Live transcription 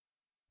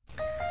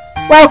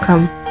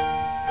Welcome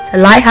to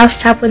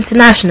Lighthouse Chapel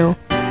International,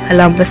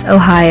 Columbus,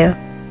 Ohio.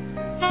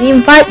 We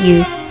invite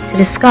you to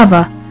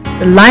discover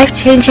the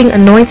life-changing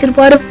anointed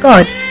Word of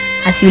God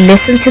as you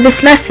listen to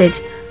this message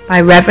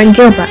by Reverend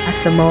Gilbert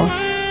Asamoah.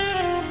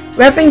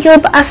 Reverend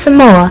Gilbert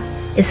Asamoah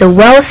is a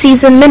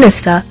well-seasoned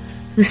minister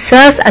who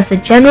serves as the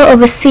General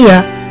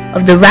Overseer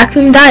of the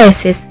Raccoon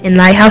Diocese in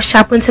Lighthouse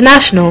Chapel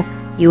International,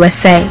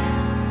 USA.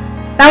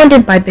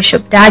 Founded by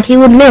Bishop Dag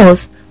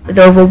Heward-Mills with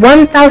over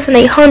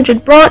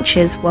 1,800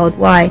 branches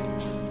worldwide.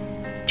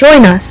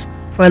 Join us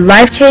for a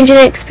life-changing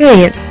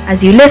experience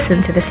as you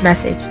listen to this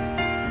message.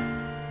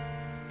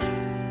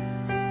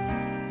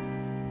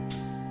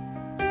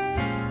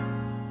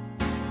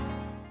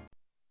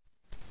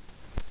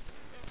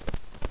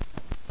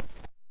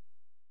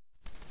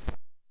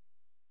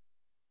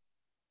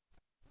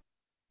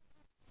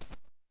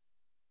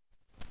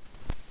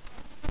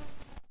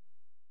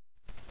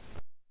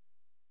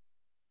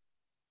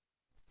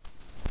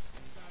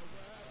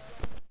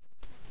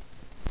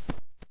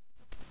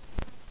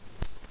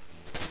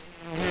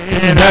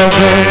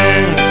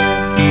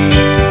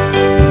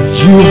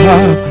 You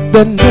have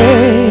the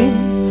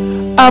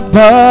name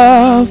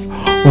above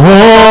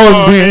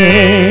all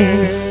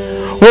names.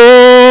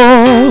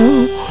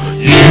 Oh,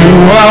 you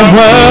are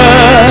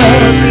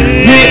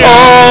worthy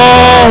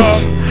of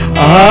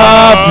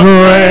our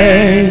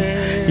praise.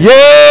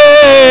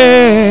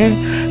 Yeah,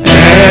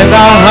 and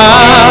our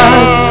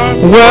hearts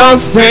will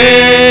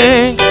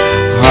sing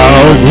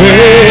how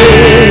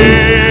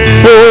great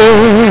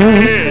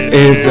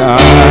is our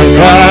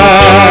God.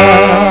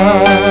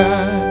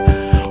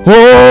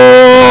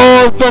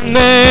 Oh, the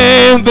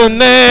name, yeah,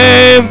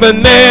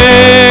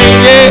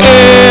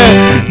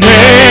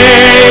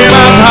 name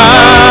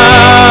above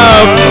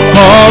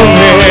all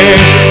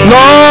names.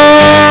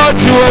 Lord,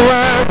 you are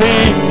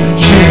worthy,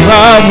 you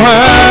are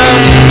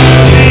worthy.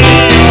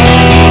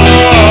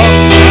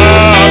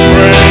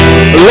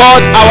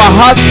 Lord, our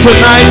hearts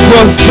tonight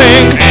will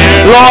sing.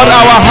 Lord,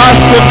 our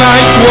hearts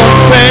tonight will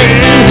sing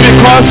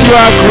because you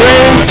are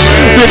great,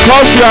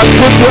 because you are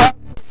good to us.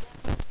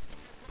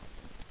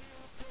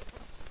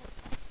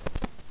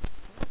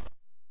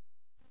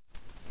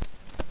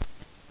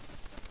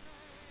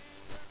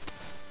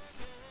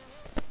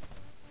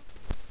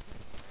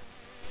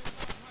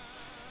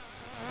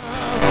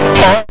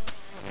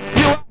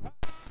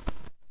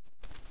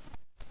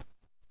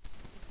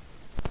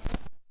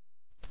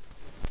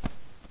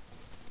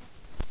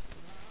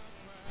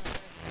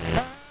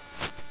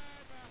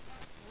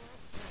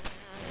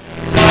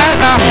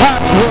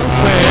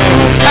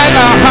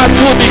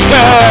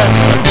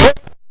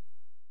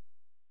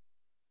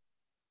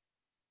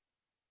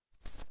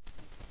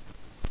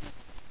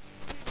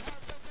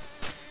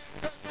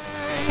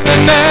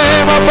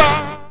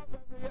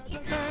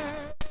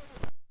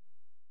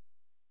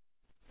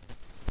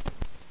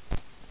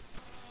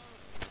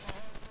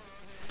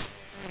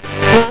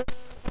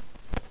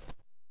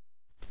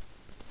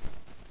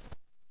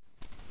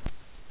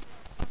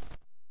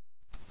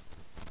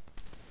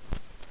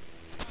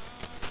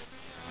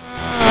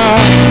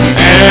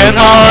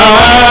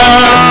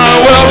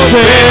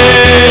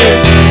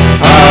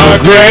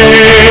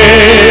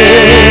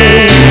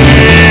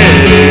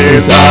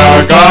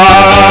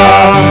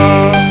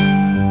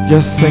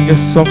 Sing it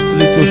softly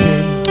to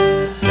him.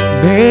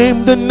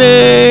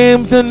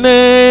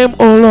 Name,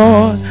 oh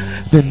Lord,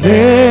 the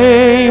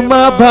name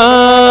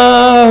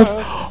above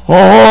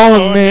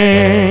all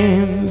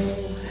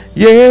names.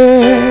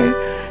 Yeah,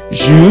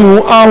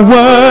 you are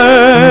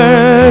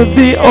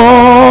worthy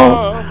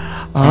of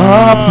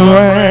our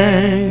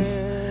praise.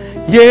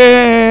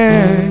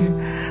 Yeah,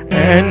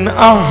 and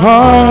our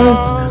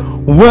hearts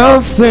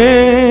will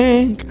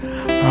sing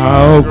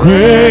how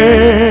great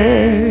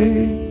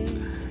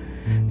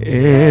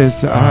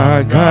is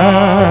our God.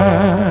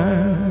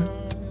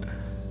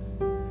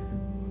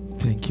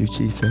 Thank you,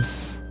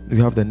 Jesus.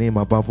 You have the name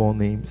above all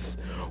names.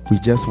 We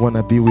just want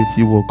to be with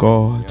you, oh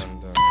God.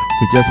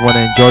 We just want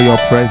to enjoy your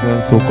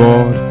presence, oh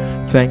God.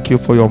 Thank you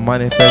for your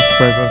manifest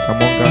presence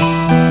among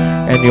us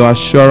and your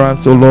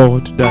assurance, oh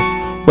Lord, that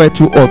where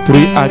 2 or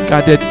 3 are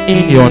gathered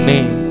in your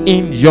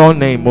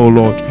name, oh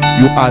Lord,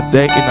 you are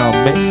there in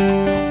our midst.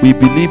 We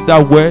believe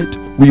that word,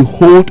 we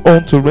hold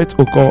on to it,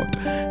 oh God,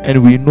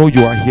 and we know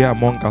you are here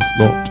among us,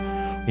 Lord.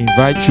 We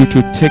invite you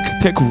to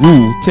take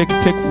rule, take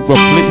your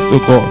place, oh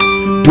God.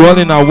 Dwell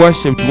in our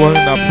worship, dwell in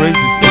our praises,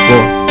 oh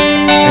God,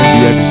 and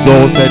be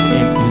exalted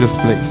in this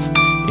place.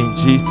 In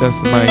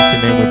Jesus' mighty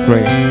name we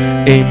pray.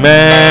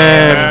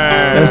 Amen.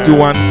 Let's do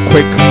one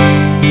quick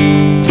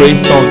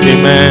praise song.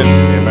 Amen.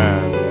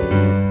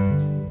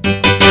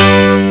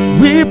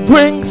 We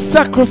bring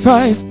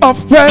sacrifice of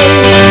praise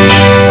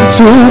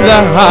to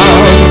the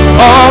house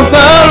of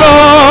the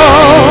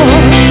Lord.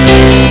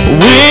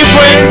 We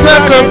bring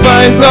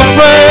sacrifice of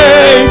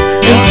praise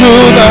into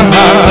the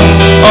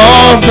house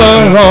of the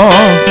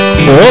Lord.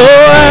 Oh,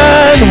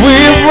 and we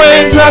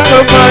bring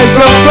sacrifice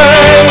of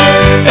praise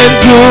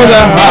into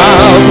the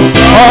house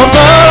of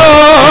the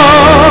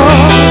Lord.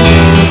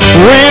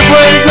 We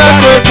bring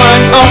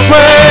sacrifice of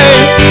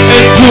praise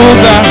into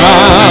the house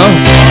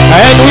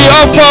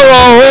offer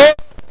our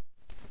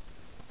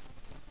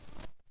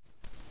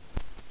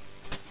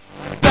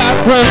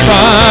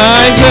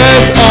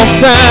sacrifices of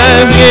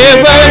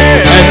thanksgiving,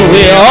 and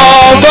we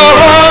offer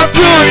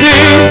unto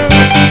thee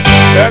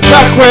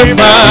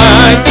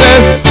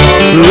sacrifices.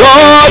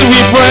 Lord,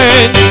 we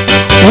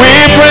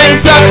bring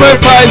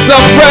sacrifice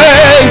of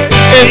praise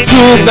into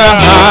the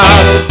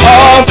house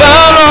of the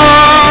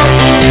Lord.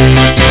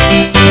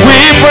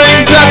 We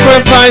bring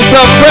sacrifice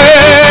of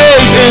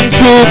praise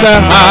into the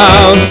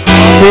house.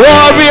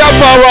 Lord, we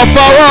offer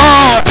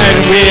all, and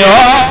we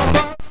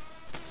offer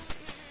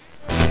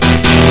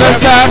the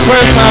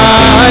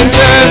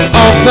sacrifices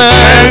of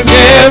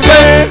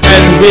thanksgiving,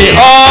 and we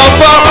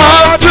offer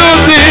unto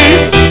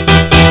thee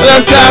the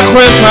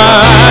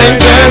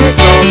sacrifices.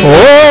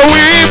 Oh,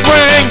 we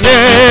bring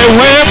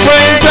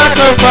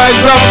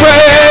sacrifice of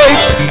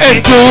praise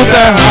into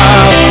the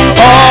house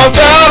of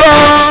the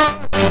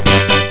Lord.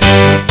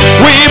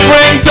 We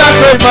bring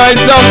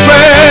sacrifice of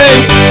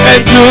praise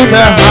into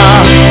the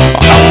house.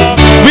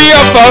 We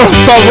offer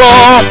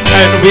all,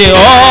 and we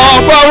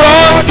offer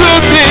unto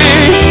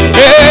thee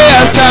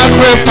a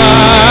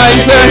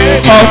sacrifice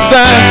of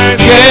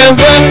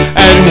thanksgiving,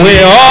 and we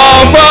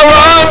offer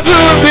unto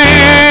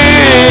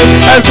thee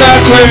a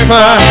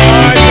sacrifice,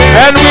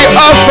 and we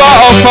offer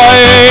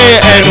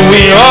and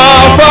we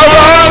offer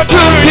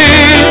unto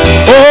thee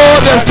all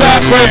the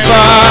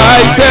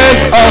sacrifices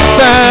of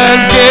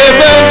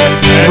thanksgiving.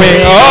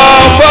 We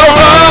offer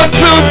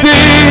unto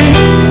thee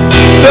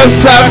the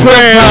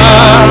sacrifices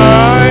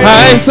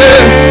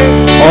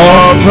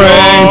of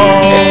praise.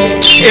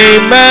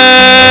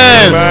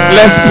 Amen.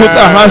 Let's put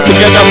our hands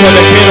together for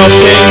the King of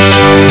Kings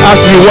as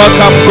we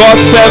welcome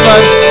God's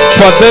servant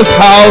for this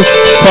house,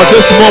 for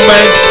this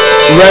moment,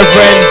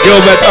 Reverend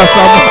Gilbert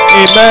Asama.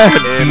 Amen.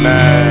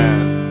 Amen.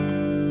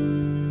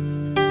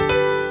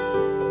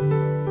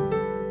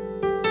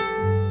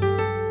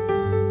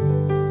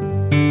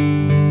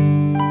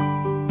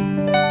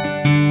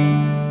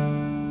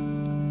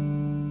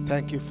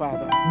 Thank you,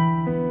 Father.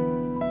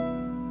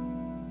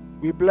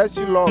 We bless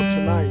you, Lord,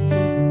 tonight.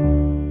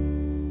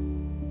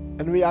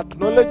 And we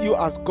acknowledge you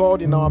as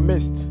God in our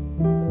midst.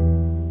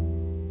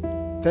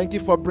 Thank you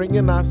for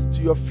bringing us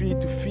to your feet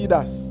to feed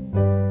us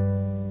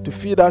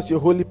your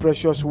holy,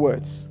 precious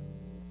words,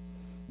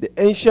 the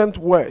ancient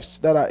words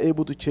that are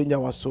able to change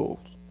our souls.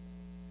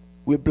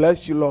 We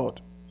bless you,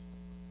 Lord.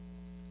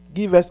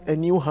 Give us a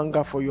new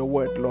hunger for your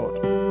word, Lord.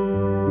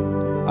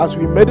 As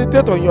we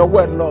meditate on your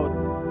word, Lord,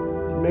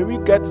 may we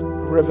get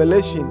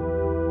revelation.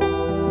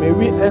 May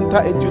we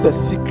enter into the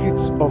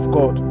secrets of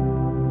God.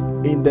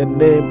 In the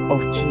name of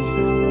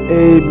Jesus.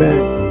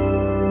 Amen.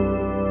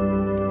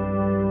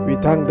 We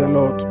thank the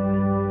Lord.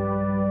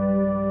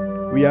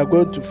 We are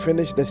going to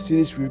finish the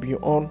series we've been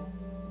on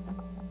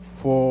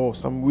for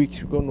some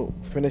weeks. We're going to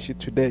finish it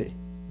today.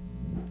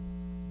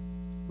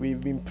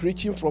 We've been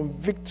preaching from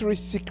Victory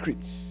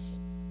Secrets.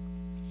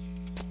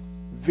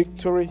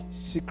 Victory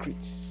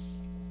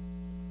Secrets.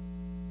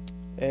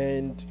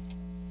 And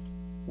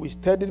we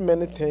studied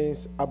many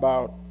things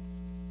about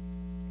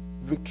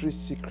Victory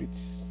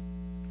Secrets.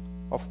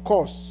 Of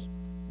course,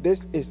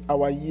 this is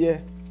our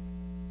year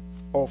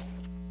of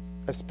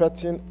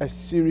expecting a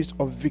series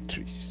of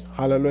victories.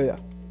 Hallelujah.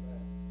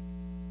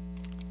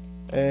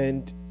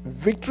 And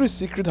Victory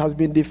Secret has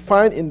been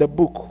defined in the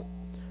book.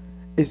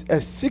 It's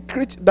a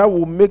secret that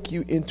will make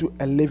you into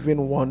a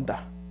living wonder.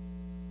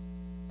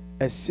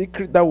 A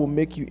secret that will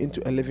make you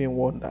into a living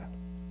wonder.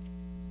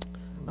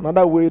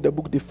 Another way the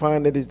book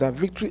defined it is that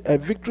a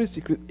victory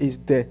secret is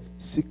the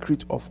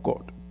secret of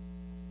God.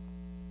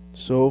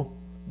 So,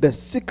 the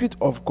secret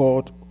of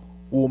God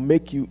will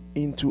make you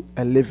into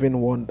a living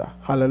wonder.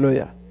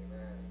 Hallelujah.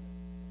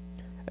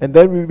 And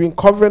then we've been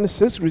covering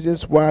 6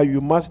 reasons why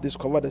you must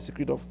discover the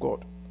secret of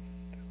God.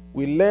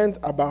 We learned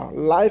about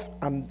life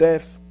and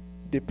death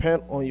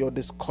depend on your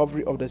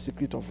discovery of the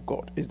secret of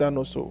God. Is that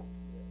not so?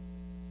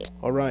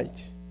 All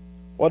right.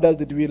 What else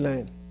did we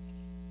learn?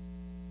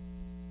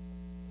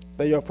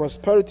 That your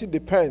prosperity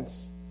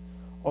depends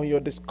on your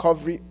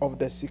discovery of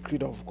the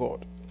secret of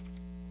God.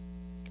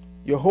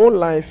 Your whole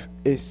life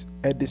is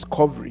a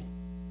discovery,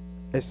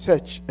 a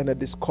search and a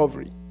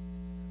discovery.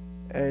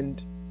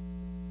 And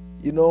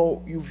you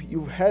know,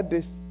 you've heard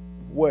this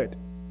word.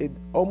 It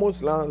almost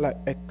sounds like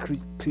a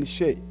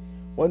cliche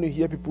when you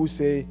hear people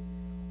say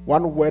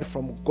one word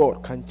from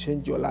God can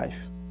change your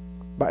life.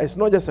 But it's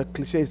not just a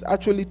cliche, it's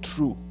actually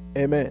true.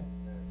 Amen.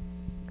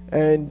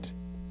 And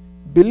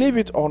believe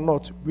it or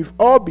not, we've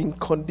all been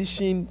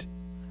conditioned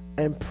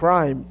and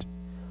primed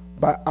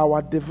by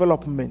our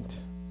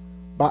development,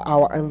 by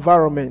our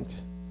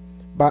environment,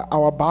 by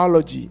our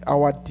biology,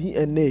 our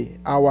DNA,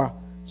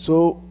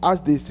 so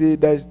as they say,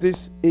 there's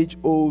this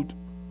age-old,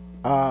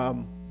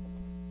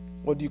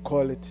 what do you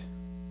call it?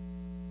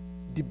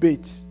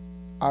 Debate.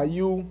 Are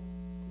you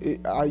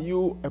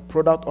a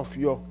product of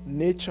your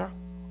nature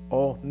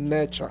or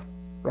nurture,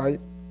 right?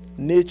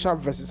 Nature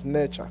versus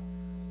nurture.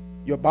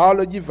 Your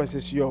biology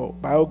versus your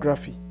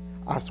biography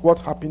as what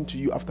happened to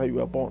you after you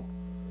were born.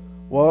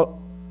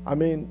 Well, I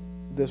mean,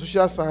 the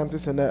social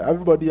scientists and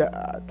everybody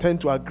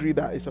tend to agree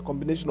that it's a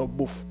combination of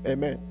both.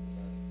 Amen.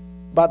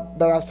 But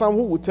there are some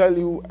who will tell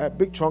you a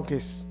big chunk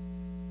is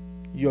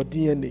your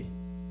DNA.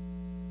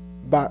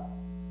 But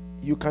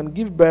you can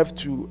give birth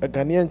to a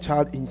Ghanaian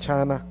child in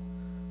China.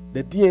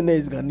 The DNA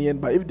is Ghanaian,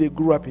 but if they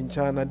grew up in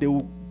China, they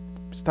will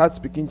start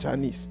speaking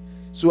Chinese.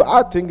 So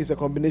I think it's a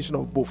combination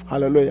of both.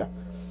 Hallelujah.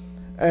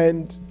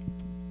 And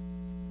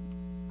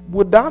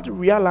without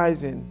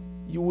realizing,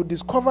 you will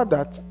discover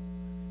that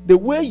the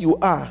way you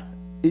are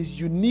is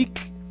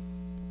unique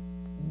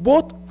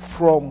both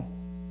from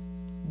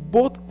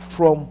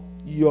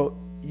your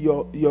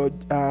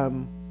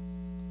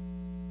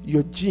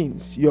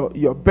genes,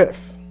 your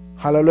birth.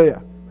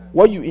 Hallelujah.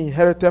 What you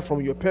inherited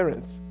from your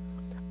parents,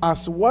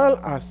 as well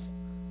as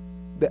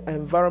the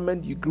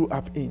environment you grew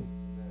up in.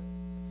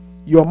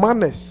 Your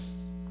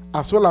manners,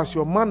 as well as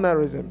your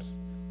mannerisms,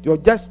 your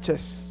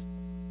gestures,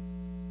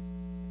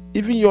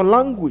 even your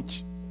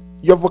language,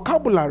 your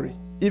vocabulary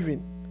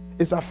even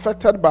is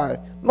affected by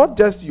not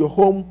just your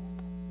home,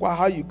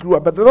 how you grew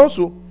up, but then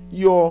also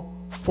your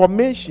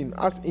formation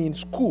as in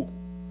school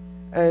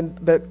and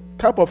the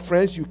type of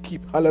friends you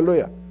keep.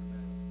 Hallelujah.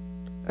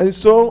 And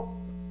so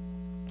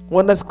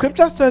when the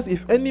scripture says,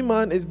 if any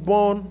man is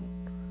born,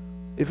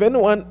 if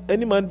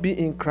any man be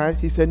in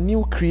Christ, he's a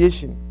new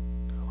creation.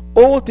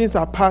 All things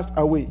are passed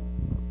away.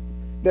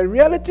 The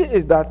reality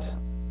is that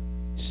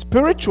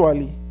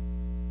spiritually,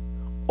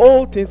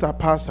 all things are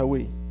passed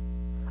away.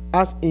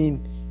 As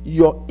in,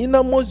 your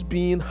innermost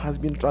being has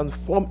been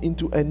transformed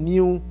into a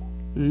new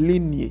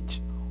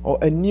lineage or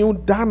a new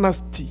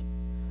dynasty,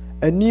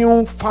 a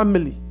new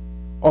family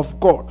of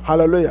God.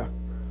 Hallelujah.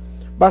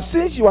 But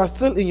since you are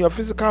still in your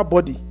physical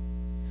body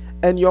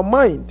and your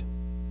mind,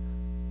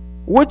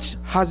 which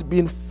has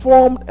been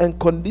formed and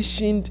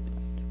conditioned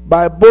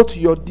by both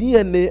your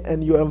DNA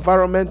and your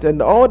environment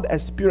and all the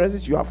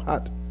experiences you have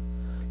had,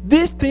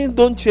 these things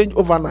don't change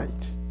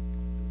overnight.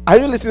 Are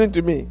you listening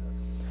to me?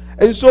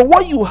 And so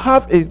what you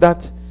have is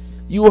that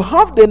you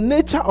have the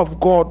nature of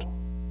God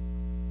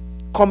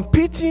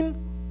competing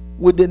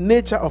with the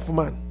nature of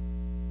man.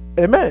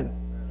 Amen.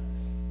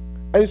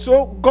 And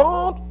so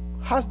God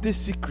has this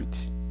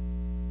secret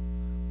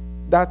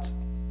that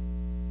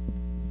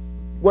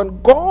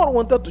when God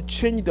wanted to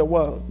change the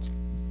world,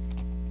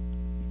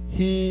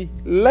 he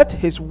let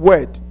his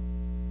word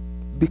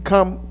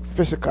become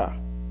physical,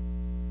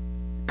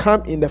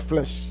 come in the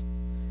flesh.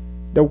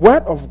 The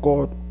word of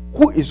God,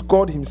 who is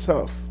God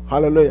himself,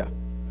 hallelujah,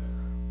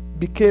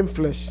 became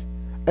flesh.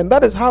 And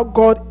that is how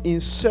God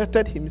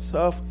inserted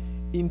himself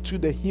into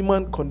the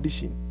human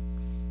condition,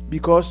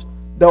 because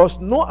there was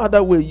no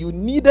other way. You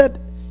needed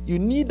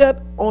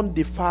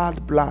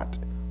undefiled blood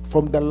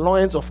from the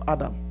loins of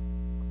Adam.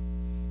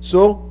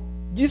 So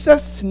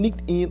Jesus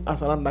sneaked in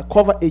as an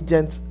undercover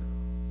agent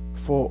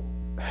for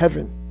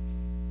heaven.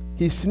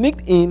 He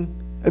sneaked in,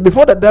 and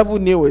before the devil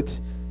knew it,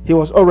 he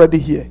was already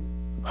here.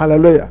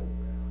 Hallelujah.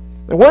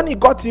 And when he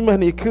got him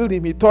and he killed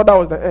him, he thought that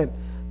was the end.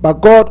 But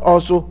God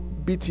also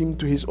beat him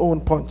to his own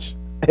punch.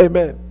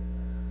 Amen.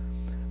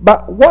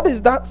 But what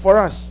is that for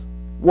us?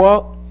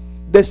 Well,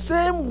 the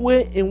same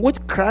way in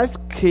which Christ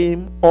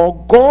came,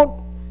 or God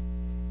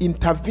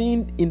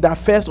intervened in the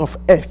affairs of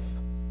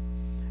earth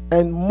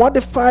and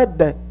modified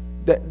the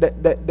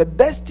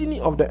destiny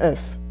of the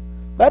earth,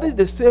 that is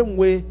the same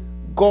way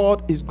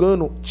God is going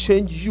to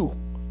change you,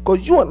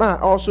 because you and I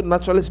are also,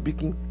 naturally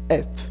speaking,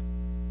 earth.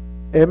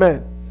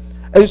 Amen.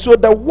 And so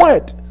the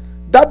word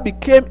that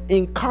became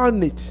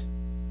incarnate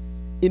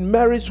in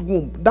Mary's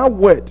womb, that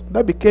word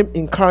that became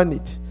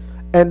incarnate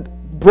and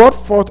brought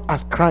forth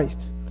as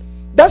Christ,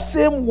 that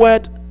same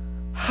word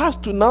has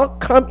to now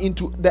come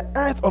into the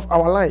earth of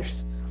our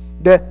lives,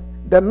 the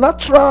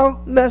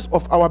naturalness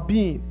of our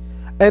being,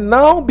 and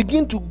now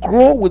begin to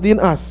grow within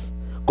us,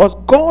 because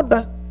God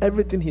does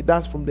everything he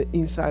does from the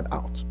inside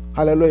out.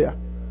 Hallelujah.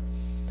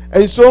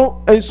 And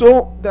so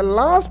the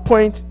last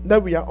point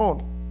that we are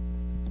on,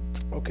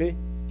 okay,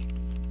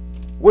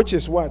 which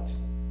is what?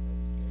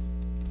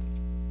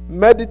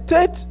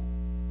 Meditation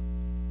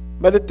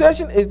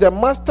is the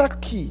master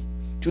key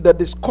to the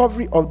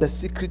discovery of the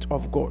secret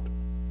of God,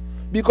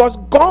 because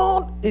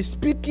God is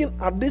speaking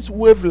at this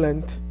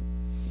wavelength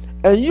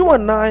and you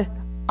and I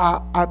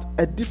are at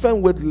a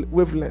different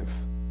wavelength.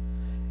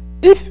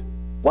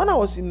 When I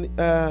was in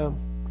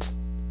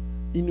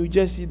New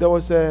Jersey, there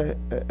was a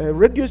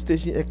radio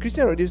station, a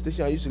Christian radio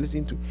station I used to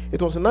listen to.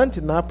 It was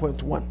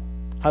 99.1.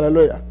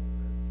 Hallelujah.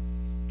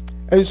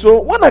 And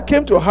so when I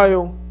came to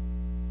Ohio,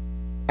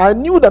 I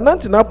knew that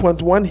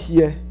 99.1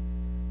 here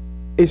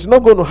is not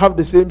going to have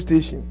the same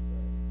station.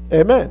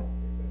 Amen.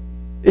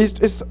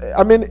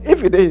 I mean,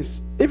 if it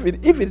is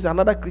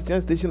another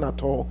Christian station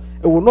at all,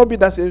 it will not be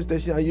that same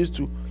station I used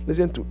to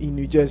listen to in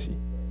New Jersey.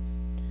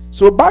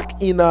 So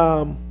back in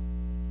I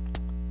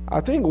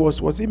think it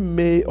was in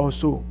May or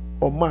so,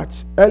 or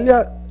March,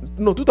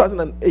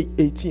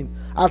 2018,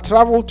 I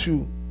traveled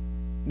to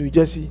New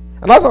Jersey,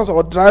 and as I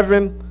was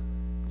driving,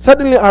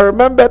 suddenly I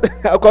remembered,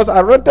 because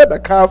I rented a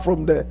car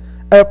from the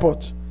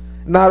airport,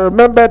 And I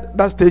remembered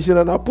that station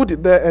and I put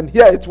it there, and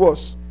here it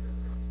was.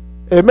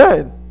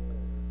 Amen.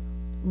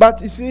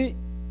 But you see,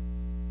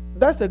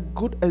 that's a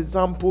good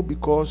example,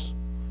 because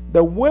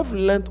the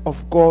wavelength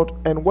of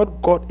God and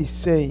what God is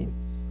saying,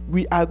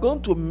 we are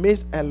going to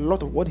miss a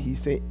lot of what He's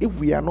saying if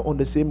we are not on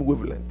the same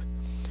wavelength.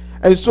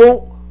 And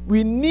so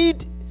we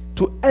need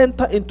to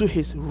enter into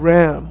His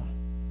realm.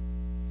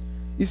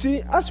 You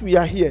see, as we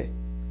are here,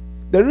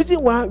 the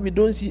reason why we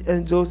don't see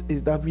angels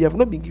is that we have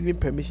not been given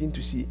permission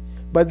to see,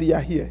 but they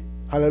are here.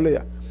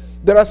 Hallelujah.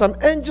 There are some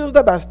angels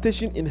that are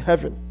stationed in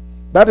heaven.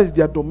 That is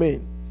their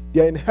domain.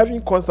 They are in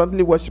heaven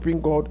constantly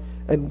worshiping God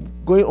and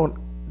going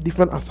on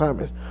different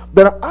assignments.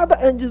 There are other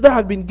angels that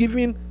have been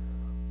given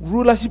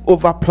rulership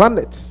over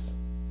planets.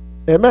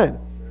 Amen.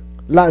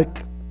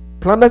 Like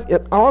planets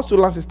in our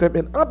solar system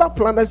and other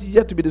planets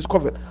yet to be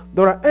discovered.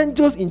 There are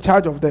angels in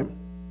charge of them.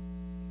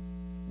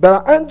 There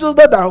are angels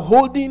that are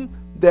holding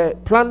the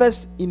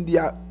planets in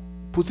their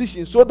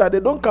position so that they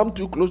don't come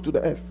too close to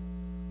the earth.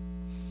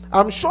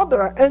 I'm sure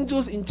there are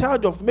angels in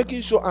charge of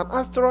making sure an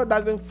asteroid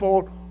doesn't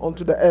fall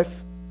onto the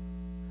earth.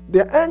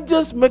 There are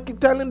angels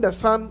telling the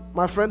sun,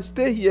 my friend,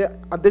 stay here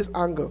at this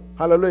angle.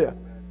 Hallelujah.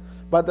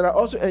 But there are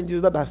also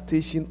angels that are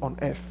stationed on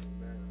earth.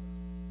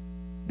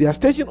 They are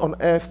stationed on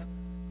earth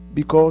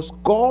because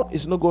God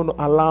is not going to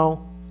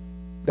allow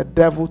the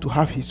devil to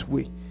have his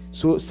way.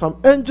 So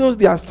some angels,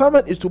 their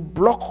assignment is to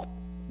block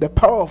the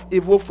power of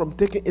evil from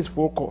taking its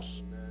full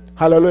course.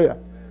 Hallelujah.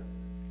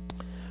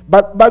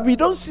 But we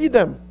don't see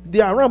them. They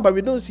are around, but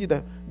we don't see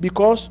them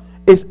because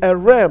it's a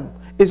realm.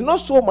 It's not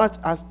so much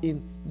as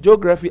in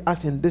geography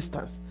as in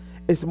distance.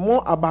 It's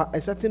more about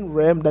a certain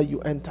realm that you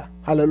enter.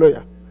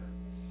 Hallelujah.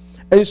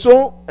 And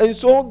so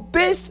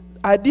this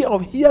idea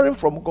of hearing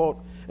from God,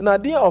 an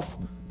idea of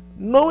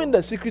knowing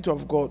the secret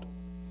of God,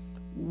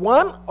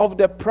 one of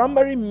the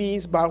primary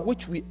means by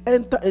which we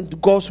enter into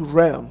God's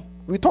realm.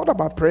 We talked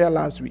about prayer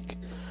last week.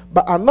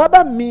 But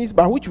another means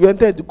by which we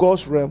enter into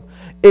God's realm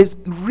is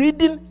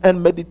reading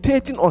and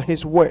meditating on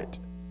His word.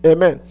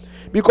 Amen.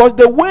 Because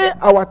the way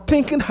our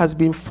thinking has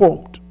been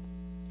formed,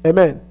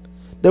 amen,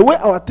 the way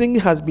our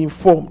thinking has been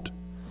formed,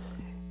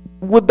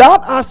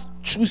 without us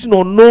choosing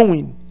or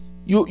knowing,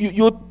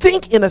 you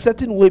think in a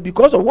certain way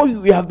because of what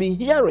we have been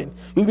hearing.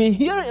 We've been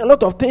hearing a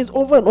lot of things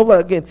over and over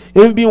again.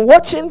 We've been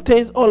watching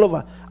things all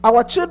over.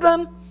 Our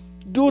children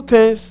do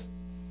things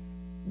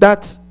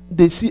that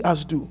they see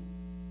us do.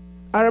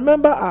 I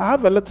remember I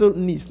have a little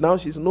niece. Now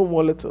she's no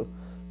more little,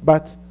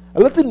 but a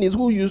little niece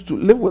who used to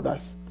live with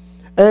us.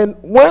 And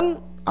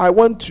when I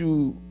went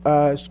to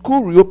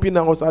school reopening,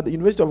 I was at the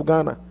University of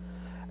Ghana,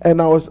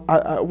 and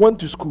I went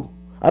to school.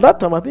 At that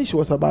time, I think she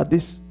was about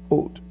this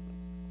old.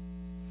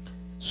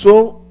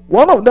 So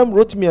one of them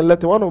wrote me a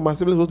letter. One of my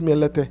siblings wrote me a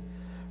letter,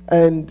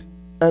 and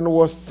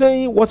was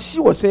saying what she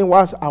was saying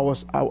was I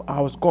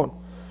was gone,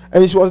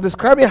 and she was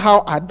describing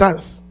how I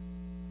dance.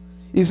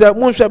 He said,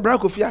 and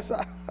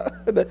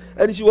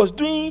she was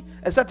doing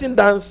a certain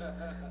dance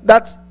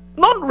that,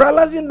 not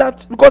realizing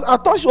that, because I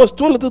thought she was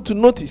too little to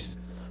notice,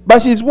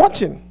 but she's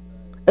watching.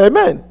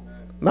 Amen.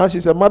 Now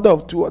she's a mother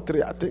of 2 or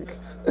 3, I think.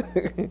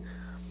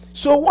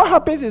 So what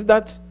happens is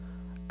that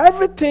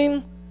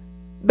everything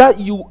that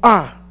you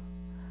are,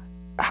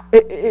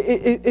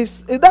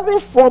 it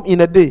doesn't form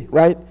in a day,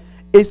 right?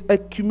 It's a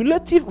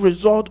cumulative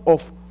result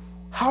of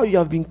how you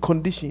have been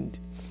conditioned.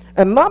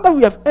 And now that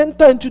we have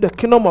entered into the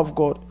kingdom of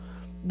God,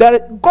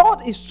 that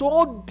God is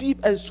so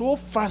deep and so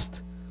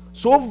vast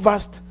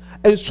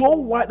and so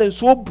wide and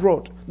so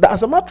broad that,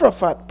 as a matter of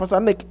fact, Pastor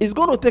Nick, it's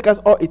going to take us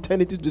all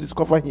eternity to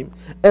discover Him,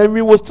 and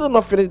we will still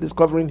not finish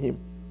discovering Him.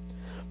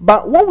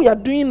 But what we are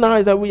doing now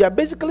is that we are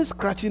basically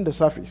scratching the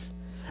surface,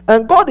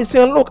 and God is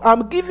saying, look,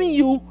 I'm giving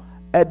you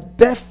a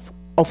depth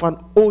of an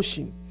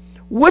ocean,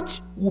 which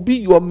will be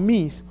your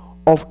means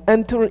of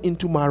entering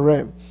into my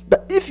realm.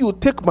 That if you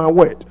take my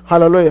word,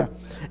 hallelujah,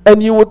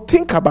 and you will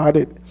think about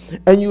it,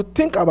 and you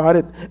think about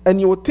it,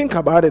 and you will think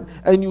about it,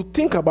 and you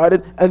think about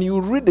it, and you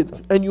read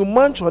it, and you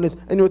munch on it,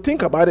 and you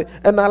think about it,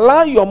 and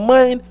allow your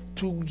mind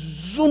to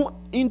zoom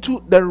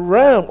into the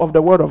realm of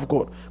the word of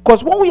God.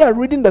 Because when we are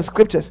reading the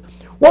scriptures,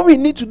 what we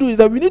need to do is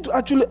that we need to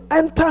actually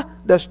enter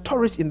the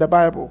stories in the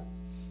Bible.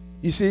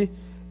 You see,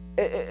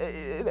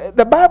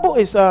 the Bible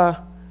is,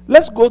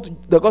 let's go to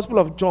the Gospel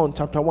of John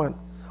chapter 1.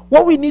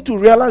 What we need to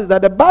realize is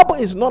that the Bible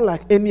is not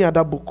like any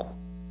other book.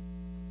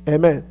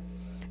 Amen.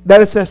 There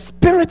is a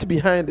spirit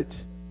behind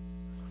it.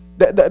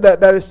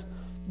 There is.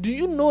 Do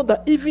you know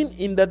that even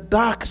in the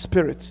dark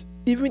spirits,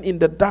 even in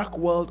the dark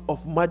world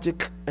of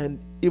magic and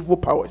evil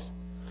powers,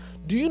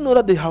 do you know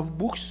that they have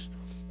books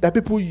that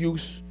people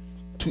use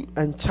to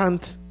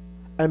enchant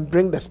and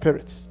bring the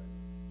spirits?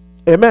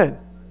 Amen.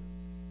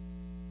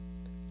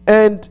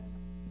 And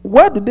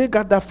where do they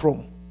get that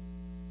from?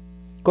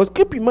 Because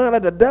keep in mind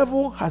that the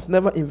devil has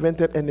never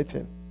invented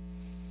anything.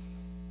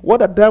 What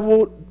the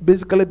devil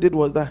basically did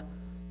was that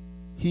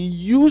he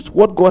used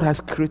what God has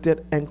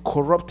created and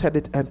corrupted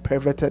it and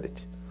perverted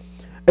it.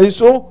 And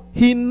so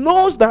he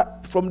knows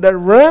that from the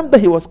realm that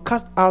he was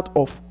cast out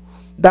of,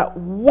 that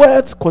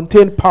words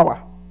contain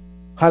power.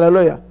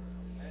 Hallelujah.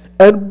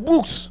 and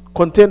books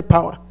contain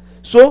power.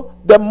 So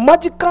the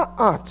magical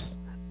arts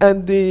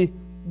and the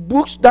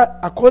books that,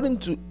 according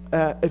to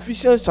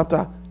Ephesians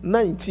chapter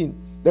 19,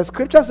 the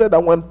scripture said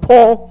that when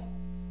Paul,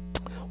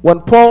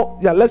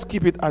 let's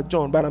keep it at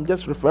John, but I'm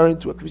just referring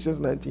to Ephesians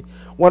 19.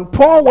 When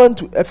Paul went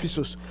to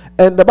Ephesus,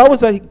 and the Bible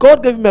said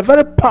God gave him a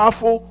very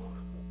powerful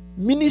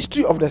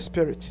ministry of the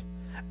Spirit.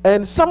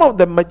 And some of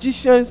the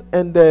magicians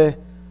and the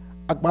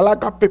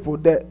Agbalaga people,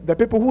 the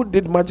people who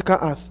did magical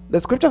arts,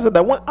 the scripture said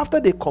that after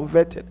they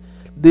converted,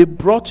 they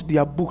brought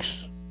their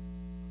books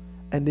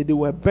and they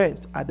were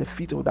burnt at the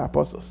feet of the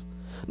apostles.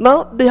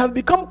 Now they have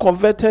become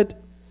converted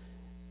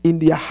in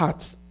their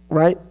hearts,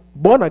 right?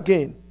 Born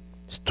again,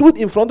 stood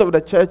in front of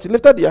the church,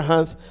 lifted their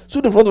hands,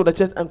 stood in front of the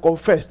church and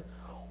confessed.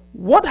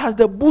 What has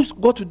the books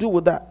got to do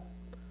with that?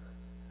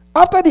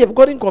 After they have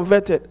gotten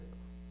converted,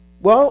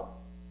 well,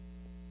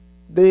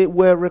 they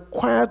were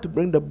required to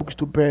bring the books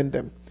to burn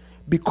them,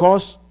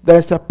 because there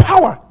is a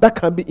power that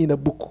can be in a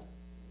book.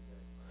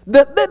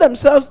 They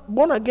themselves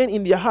born again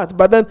in their heart,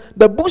 but then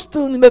the book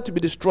still needed to be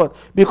destroyed,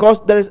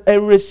 because there is a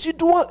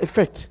residual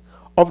effect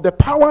of the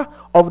power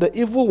of the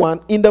evil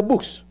one in the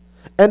books.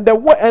 And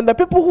the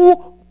people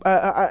who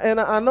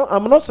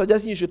I'm not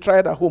suggesting you should try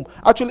it at home.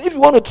 Actually, if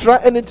you want to try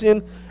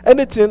anything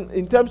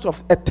in terms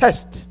of a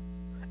test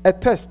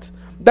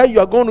that you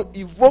are going to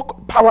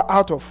evoke power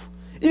out of,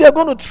 if you are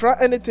going to try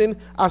anything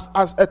as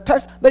a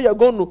test that you are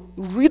going to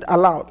read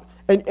aloud,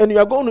 and you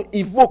are going to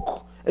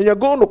evoke, and you are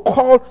going to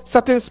call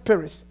certain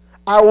spirits,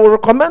 I will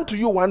recommend to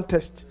you one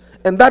test,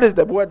 and that is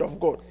the word of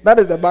God. That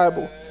is the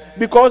Bible.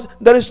 Because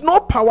there is no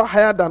power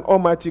higher than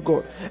Almighty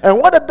God. And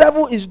what the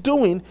devil is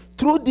doing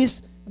through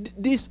this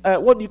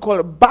what do you call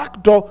a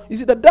back door? You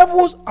see, the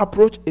devil's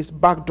approach is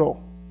back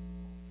door,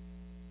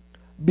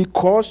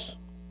 because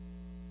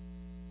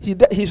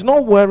he's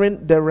not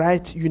wearing the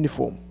right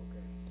uniform.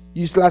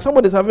 It's like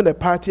somebody is having a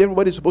party,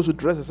 everybody's supposed to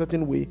dress a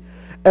certain way,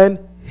 and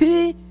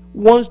he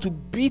wants to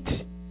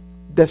beat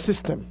the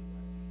system.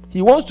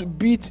 He wants to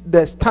beat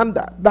the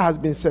standard that has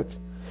been set.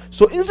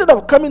 So instead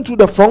of coming through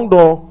the front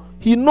door,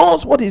 he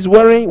knows what he's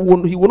wearing,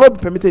 he will not be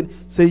permitted,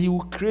 so he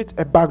will create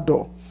a back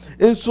door.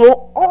 And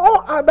so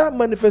all other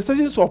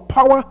manifestations of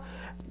power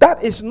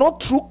that is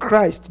not through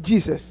Christ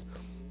Jesus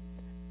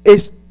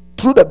is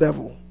through the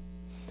devil.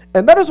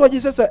 And that is why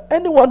Jesus said,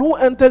 anyone who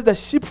enters the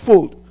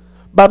sheepfold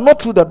but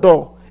not through the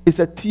door is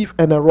a thief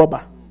and a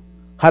robber.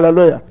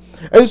 Hallelujah.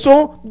 And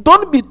so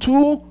don't be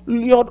too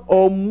lured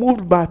or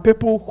moved by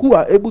people who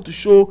are able to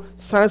show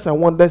signs and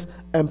wonders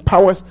and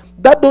powers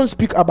that don't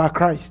speak about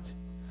Christ.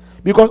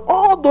 Because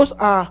all those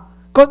are,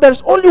 because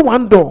there's only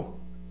one door.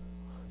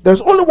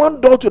 There's only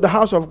one door to the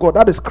house of God,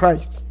 that is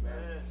Christ.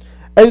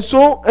 And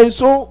so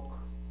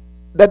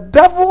the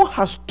devil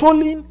has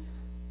stolen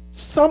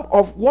some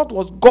of what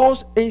was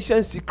God's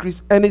ancient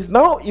secrets and is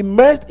now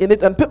immersed in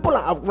it, and people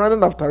are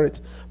running after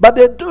it. But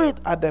they do it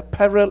at the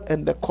peril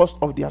and the cost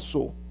of their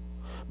soul.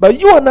 But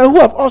you and I, who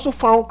have also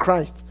found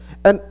Christ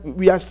and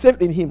we are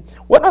saved in him,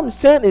 what I'm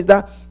saying is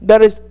that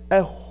there is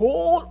a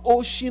whole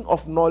ocean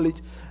of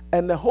knowledge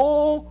and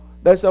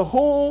there's a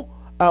whole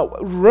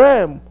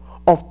realm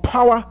of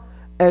power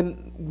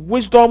and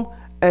wisdom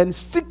and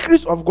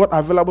secrets of God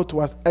available to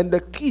us. And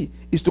the key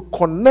is to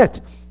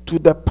connect to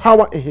the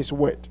power in his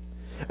word.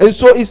 And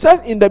so it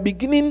says, in the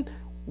beginning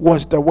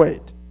was the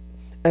word,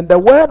 and the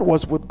word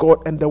was with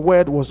God, and the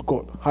word was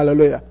God.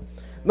 Hallelujah.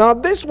 Now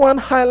this one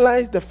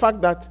highlights the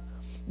fact that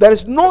there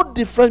is no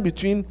difference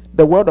between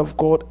the word of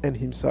God and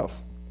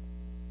himself.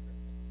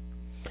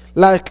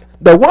 Like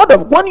the word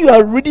of, when you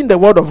are reading the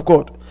word of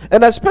God,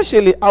 and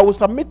especially I will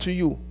submit to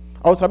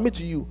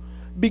you,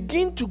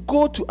 begin to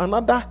go to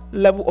another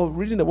level of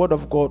reading the word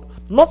of God,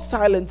 not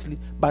silently,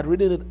 but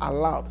reading it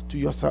aloud to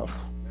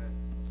yourself.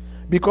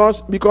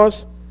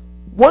 Because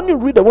when you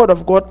read the word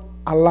of God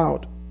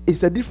aloud,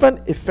 it's a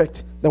different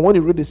effect than when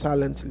you read it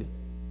silently.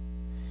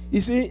 You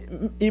see,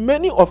 in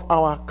many of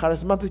our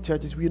charismatic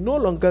churches, we no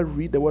longer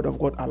read the word of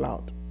God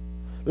aloud.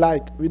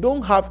 Like, we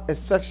don't have a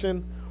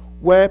section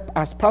where,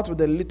 as part of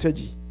the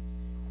liturgy,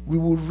 we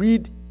will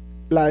read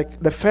like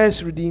the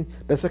first reading,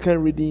 the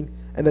second reading,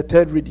 and the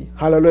third reading.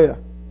 Hallelujah.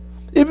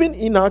 Even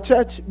in our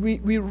church,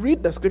 we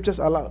read the scriptures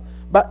aloud.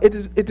 But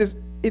it's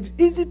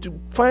easy to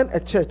find a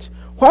church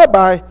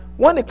whereby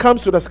when it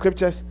comes to the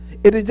scriptures,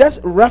 it is just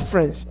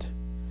referenced.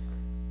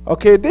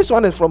 Okay, this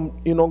one is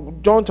from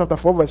John chapter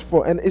 4 verse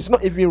 4, and it's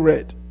not even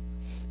read.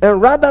 And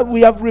rather,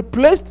 we have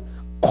replaced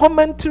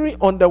commentary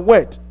on the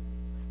word.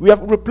 We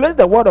have replaced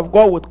the word of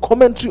God with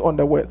commentary on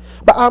the word.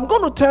 But I'm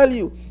going to tell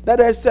you that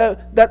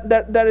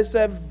there is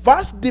a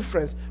vast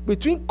difference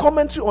between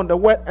commentary on the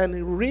word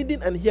and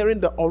reading and hearing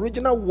the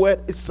original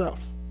word itself.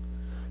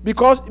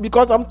 Because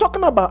I'm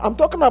talking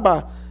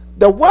about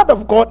the word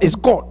of God is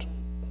God.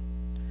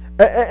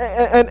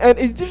 And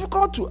it's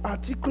difficult to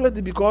articulate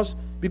it because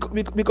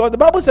the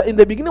Bible said, in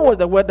the beginning was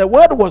the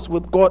word was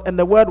with God, and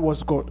the word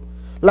was God.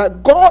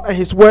 Like God and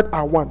his word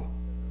are one.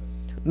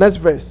 Next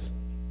verse.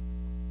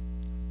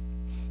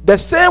 The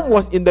same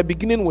was in the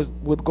beginning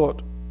with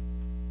God.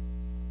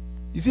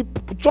 You see,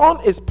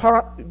 John is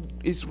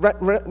is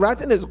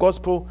writing his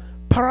gospel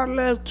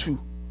parallel to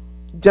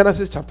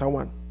Genesis chapter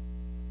 1.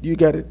 Do you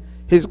get it?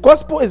 His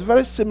gospel is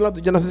very similar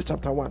to Genesis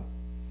chapter 1.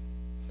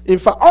 In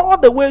fact, all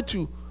the way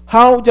to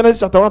how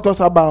Genesis chapter 1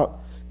 talks about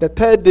the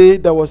third day,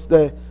 there was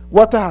the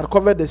water had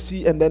covered the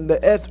sea and then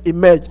the earth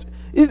emerged.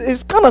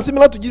 It's kind of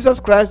similar to Jesus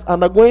Christ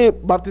undergoing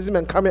baptism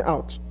and coming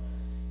out.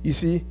 You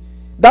see,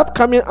 that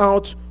coming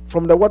out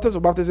from the waters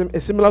of baptism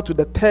is similar to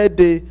the third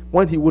day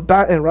when he would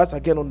die and rise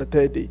again on the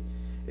third day.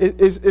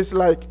 It's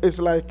like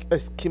a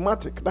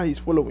schematic that he's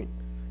following.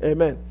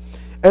 Amen.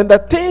 And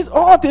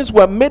all things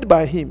were made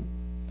by him.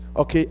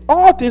 Okay,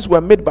 all things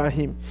were made by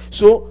him.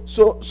 So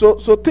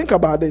think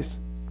about this.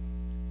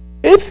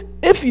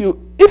 If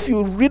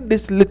you read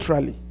this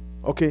literally,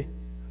 okay,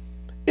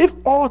 if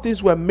all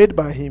things were made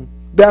by him,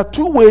 there are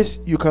two ways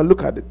you can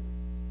look at it.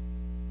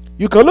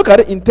 You can look at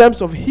it in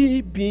terms of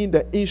he being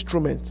the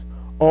instrument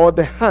or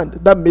the hand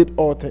that made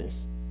all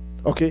things.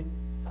 Okay?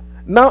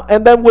 Now,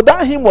 and then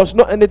without him was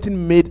not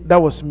anything made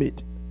that was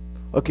made.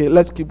 Okay,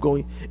 let's keep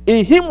going.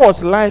 In him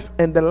was life,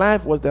 and the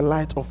life was the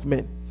light of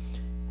men.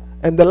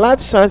 And the light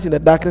shines in the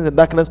darkness, and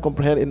darkness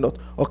comprehend it not.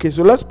 Okay,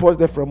 so let's pause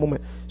there for a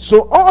moment.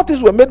 So all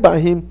things were made by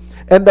him,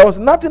 and there was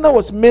nothing that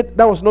was made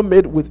that was not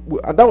made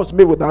that was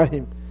made without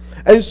him.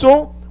 And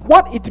so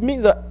what it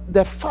means that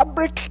the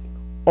fabric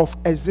of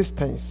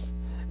existence,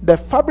 the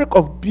fabric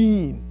of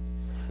being,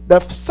 the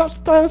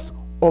substance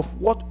of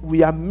what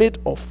we are made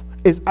of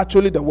is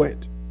actually the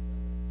word.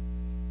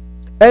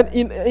 And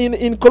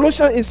in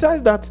Colossians it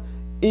says that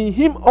in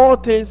him all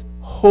things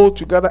hold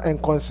together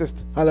and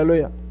consist.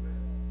 Hallelujah.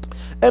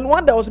 And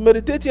when I was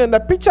meditating, and the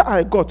picture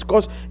I got,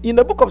 because in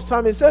the book of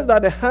Psalm it says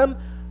that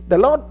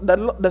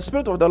the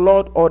Spirit of the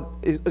Lord, or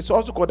it's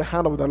also called the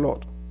hand of the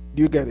Lord.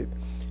 Do you get it?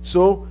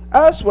 So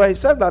elsewhere it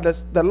says that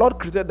the Lord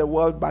created the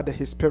world by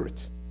his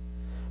Spirit.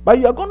 But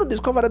you are going to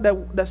discover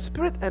that the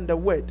Spirit and the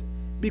Word,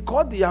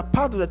 because they are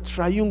part of the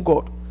triune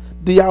God,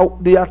 they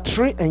are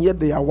three and yet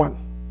they are one.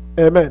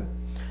 Amen.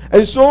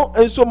 And so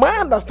my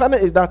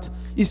understanding is that,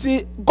 you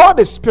see, God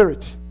is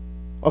Spirit.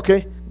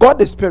 Okay? God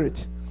is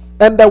Spirit.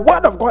 And the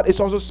Word of God is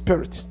also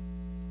Spirit.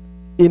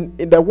 In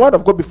the Word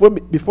of God,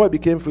 before it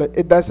became flesh,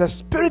 there's a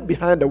spirit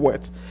behind the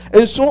words.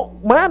 And so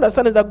my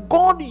understanding is that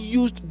God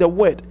used the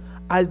Word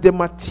as the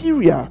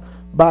material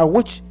by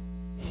which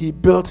he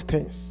built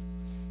things.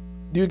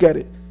 Do you get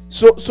it?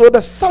 So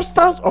the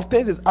substance of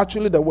things is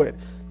actually the Word.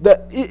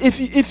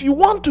 If you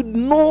want to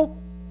know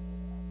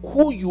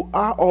who you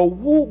are or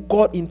who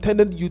God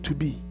intended you to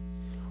be,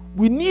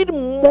 we need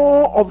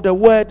more of the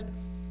Word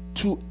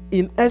to,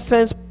 in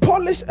essence,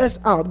 polish us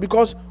out.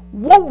 Because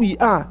what we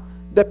are,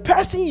 the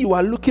person you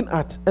are looking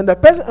at and the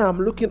person I am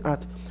looking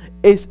at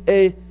is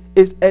a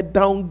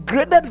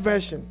downgraded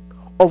version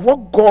of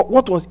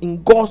what was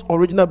in God's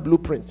original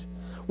blueprint.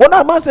 What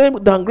am I saying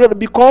downgraded?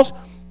 Because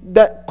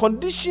the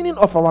conditioning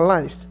of our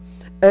lives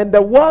and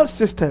the world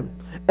system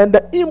and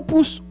the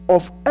inputs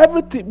of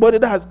everybody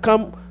that has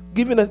come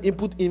giving us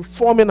input,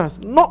 informing us,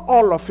 not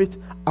all of it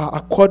are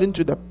according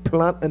to the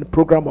plan and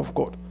program of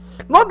God.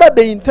 Not that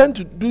they intend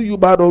to do you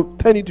bad or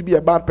turn you to be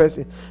a bad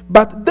person,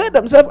 but they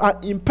themselves are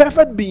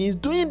imperfect beings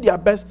doing their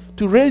best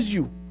to raise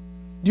you.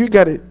 Do you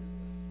get it?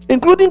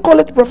 Including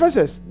college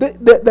professors.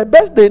 The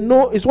best they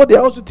know is what they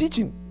are also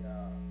teaching.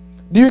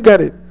 Do you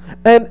get it?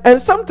 And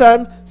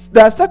sometimes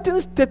there are certain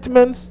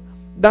statements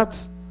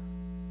that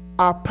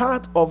are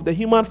part of the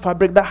human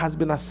fabric that has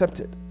been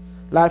accepted.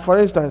 Like, for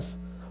instance,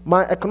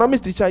 my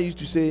economics teacher used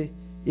to say,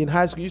 in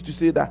high school, used to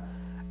say that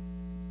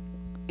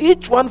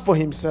each one for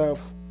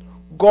himself,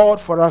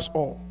 God for us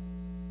all.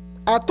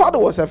 I thought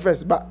it was a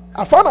verse, but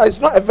I found out it's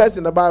not a verse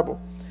in the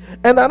Bible.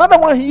 And another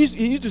one he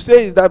used to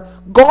say is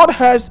that God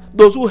helps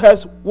those who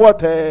helps what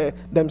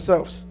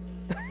themselves.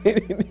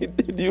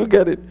 Do you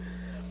get it?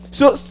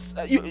 So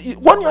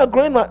when you are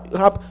growing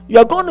up, you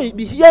are going to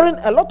be hearing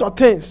a lot of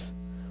things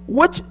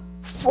which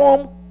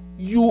form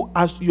you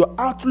as your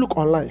outlook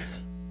on life.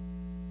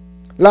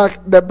 Like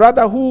the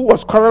brother who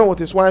was quarreling with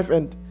his wife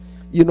and,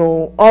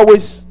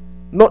 always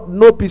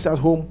no peace at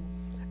home.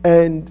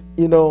 And,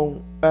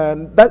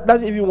 and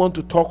doesn't even want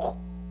to talk,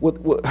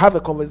 have a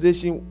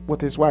conversation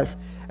with his wife.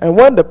 And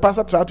when the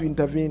pastor tried to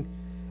intervene,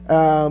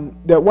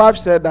 the wife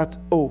said that,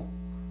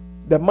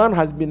 the man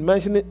has been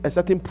mentioning a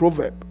certain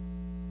proverb,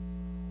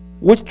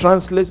 which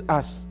translates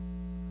as,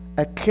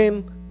 a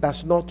king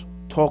does not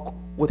talk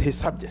with his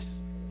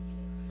subjects.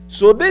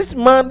 So this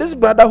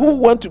brother who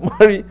want to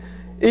marry,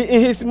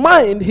 in his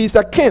mind, he's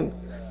a king.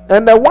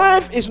 And the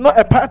wife is not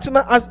a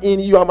partner as in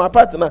you are my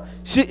partner.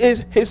 She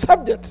is his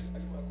subject.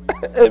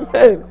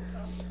 Amen.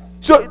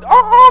 So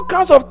all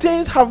kinds of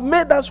things have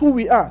made us who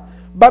we are.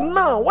 But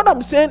now what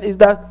I'm saying is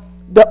that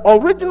the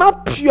original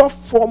pure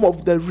form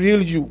of the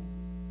real you,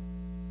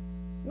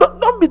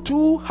 don't be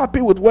too happy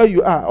with where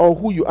you are or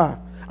who you are.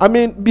 I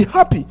mean, be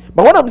happy.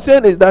 But what I'm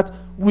saying is that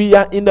we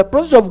are in the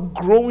process of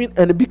growing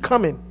and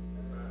becoming.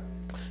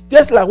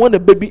 Just like when the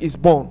baby is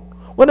born.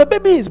 When the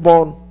baby is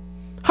born,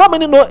 how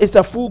many know it's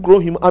a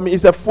full-grown human?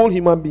 It's a full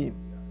human being.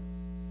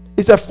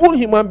 It's a full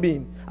human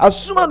being. As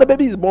soon as the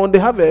baby is born, they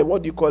have a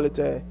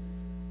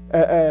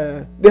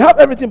they have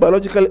everything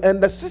biologically,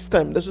 and the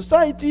system, the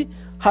society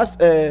has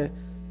a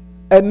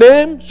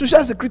name,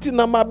 social security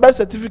number, birth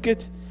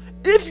certificate.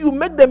 If you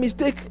make the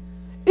mistake,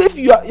 if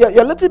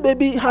your little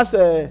baby has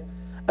a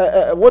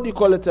what do you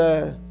call it,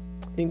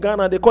 in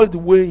Ghana they call it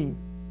weighing.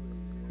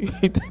 You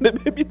take the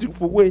baby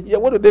for weighing. Yeah,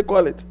 what do they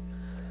call it?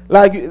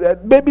 Like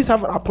babies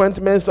have an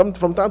appointment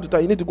from time to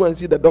time. You need to go and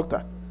see the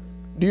doctor.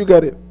 Do you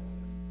get it?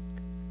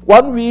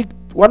 1 week,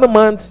 1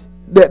 month,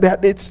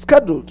 it's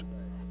scheduled.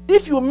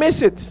 If you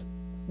miss it,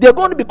 they're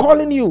going to be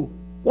calling you.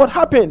 What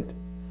happened?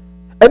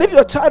 And if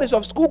your child is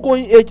of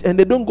school-going age and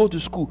they don't go to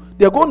school,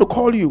 they're going to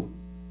call you.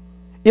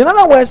 In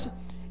other words,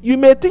 you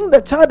may think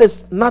the child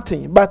is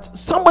nothing, but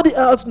somebody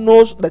else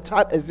knows the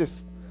child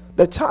exists.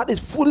 The child is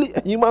fully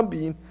a human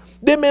being.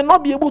 They may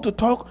not be able to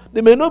talk.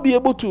 They may not be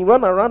able to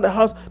run around the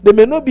house. They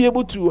may not be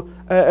able to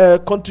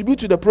contribute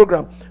to the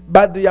program,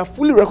 but they are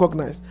fully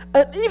recognized.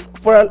 And if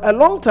for a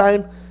long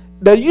time,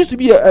 there used to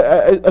be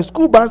a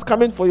school bus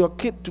coming for your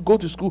kid to go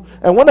to school,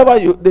 and whenever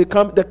they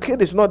come, the kid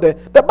is not there,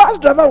 the bus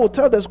driver will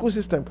tell the school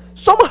system.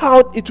 Somehow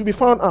it will be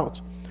found out.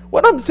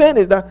 What I'm saying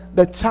is that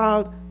the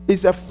child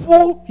is a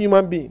full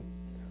human being.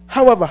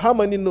 However, how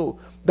many know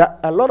that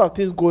a lot of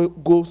things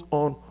goes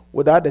on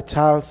without the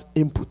child's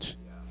input?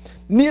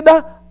 And there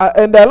are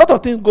a lot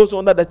of things goes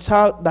on that the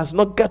child does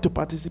not get to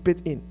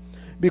participate in,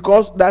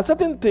 because there are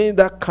certain things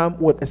that come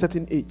with a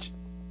certain age.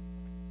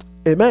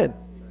 Amen.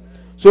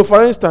 So,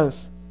 for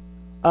instance,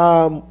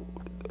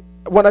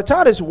 when a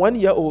child is 1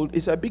 year old,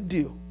 it's a big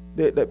deal.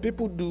 The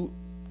people do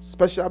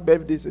special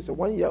birthdays. It's a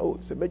 1 year old.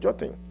 It's a major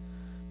thing.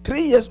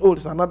 3 years old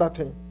is another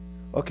thing.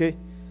 Okay.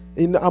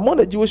 Among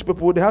the Jewish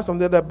people, they have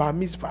something like bar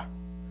mitzvah.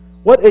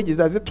 What age is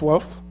that? Is it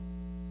 12?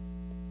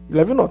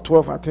 11 or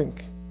 12, I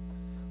think.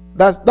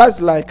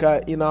 That's like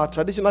in our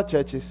traditional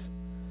churches,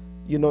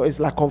 it's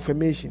like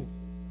confirmation.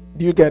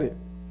 Do you get it?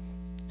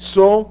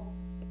 So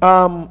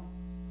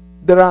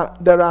there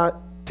are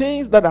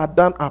things that are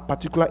done at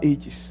particular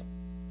ages,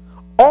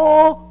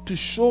 all to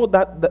show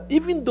that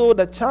even though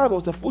the child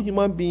was a full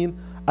human being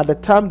at the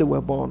time they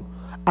were born,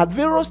 at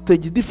various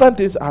stages different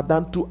things are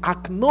done to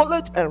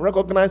acknowledge and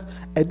recognize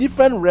a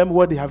different realm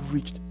where they have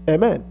reached.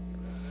 Amen.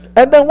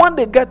 And then when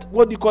they get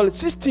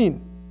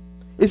 16,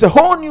 it's a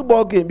whole new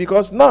ball game,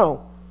 because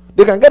now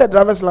they can get a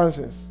driver's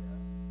license.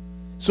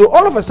 So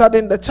all of a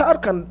sudden the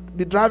child can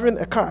be driving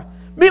a car.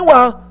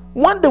 Meanwhile,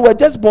 when they were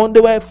just born,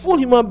 they were a full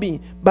human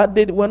being, but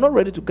they were not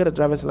ready to get a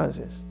driver's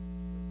license.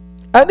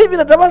 And even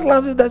a driver's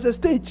license, there's a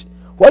stage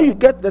where you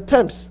get the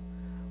terms,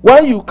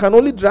 where you can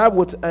only drive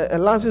with a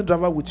licensed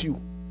driver with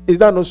you. Is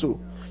that not so?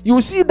 You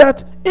will see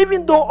that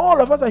even though all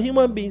of us are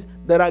human beings,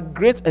 there are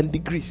grades and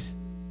degrees.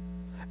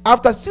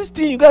 After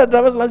 16, you get a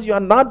driver's license, you are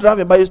not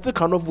driving, but you still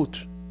cannot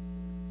vote.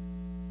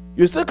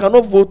 You still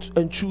cannot vote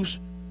and choose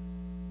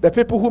the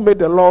people who made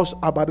the laws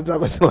about the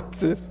driver's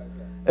license.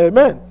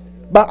 Amen.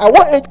 But at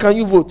what age can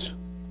you vote?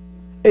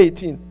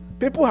 18.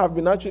 People have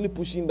been actually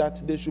pushing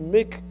that they should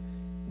make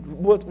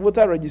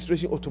voter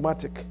registration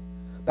automatic.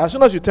 That as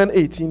soon as you turn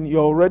 18,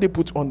 you're already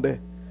put on there.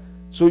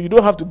 So you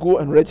don't have to go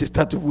and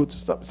register to vote.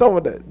 Some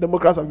of the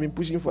Democrats have been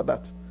pushing for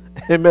that.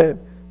 Amen.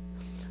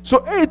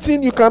 So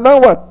 18, you can now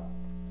what?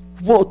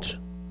 Vote.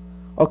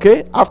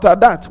 Okay. After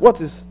that,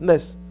 what is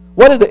next?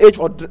 What is the age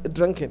for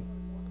drinking?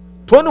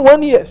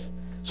 21 years.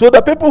 So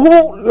the people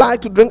who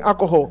like to drink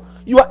alcohol,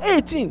 you are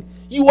 18.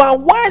 You are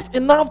wise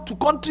enough to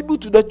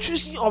contribute to the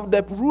choosing of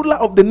the ruler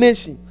of the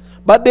nation.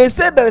 But they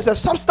say there is a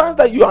substance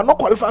that you are not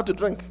qualified to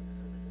drink.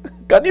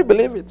 Can you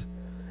believe it?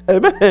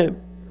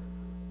 Amen.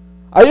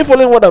 Are you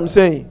following what I'm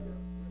saying?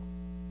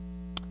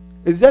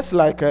 It's just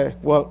like, I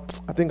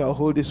think I'll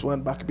hold this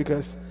one back,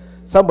 because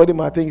somebody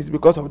might think it's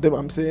because of them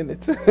I'm saying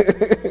it.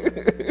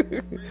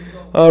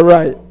 All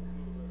right.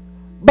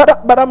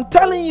 But I'm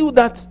telling you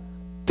that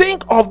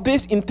think of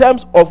this in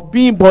terms of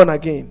being born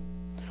again.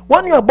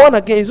 When you are born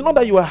again, it's not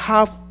that you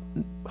are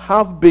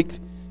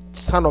half-baked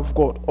son of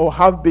God or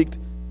half-baked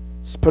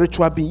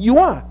spiritual being. You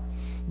are.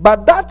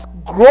 But that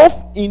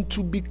growth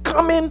into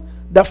becoming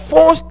the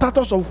full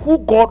status of who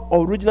God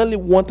originally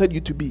wanted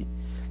you to be,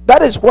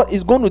 that is what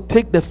is going to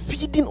take the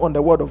feeding on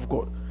the word of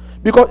God.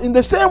 Because in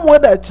the same way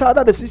that a child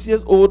that is 6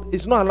 years old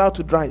is not allowed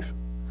to drive.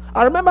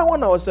 I remember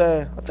when I was,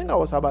 I think I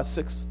was about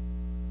 6.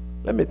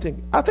 Let me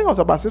think. I think I was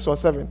about 6 or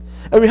 7.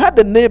 And we had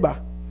the neighbor.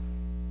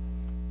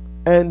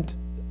 And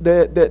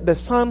the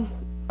son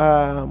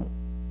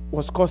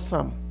was called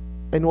Sam.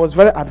 And he was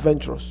very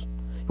adventurous.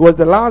 He was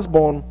the last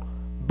born,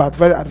 but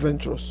very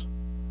adventurous.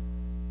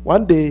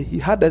 One day, he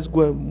had us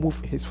go and move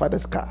his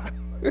father's car.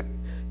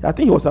 I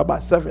think he was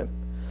about 7.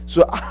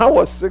 So I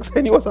was 6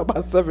 and he was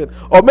about 7.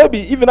 Or maybe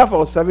even if I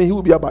was 7, he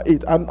would be about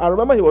 8. And I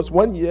remember he was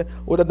 1 year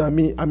older than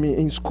me,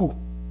 in school.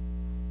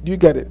 Do you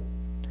get it?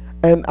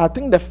 And I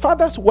think the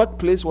father's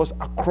workplace was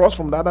across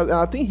from the other. And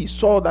I think he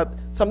saw that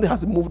something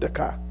has moved the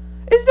car.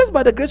 It's just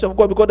by the grace of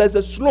God, because there's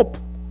a slope.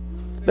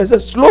 There's a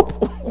slope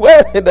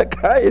where the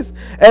car is.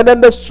 And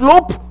then the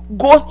slope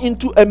goes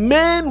into a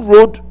main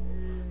road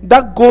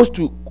that goes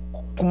to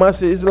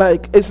Kumasi.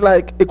 It's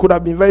like it could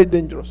have been very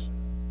dangerous.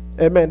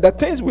 Amen. The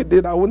things we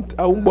did, I won't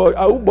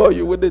bore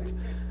you with it.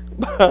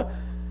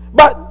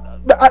 But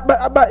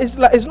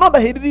it's not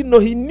that he didn't know.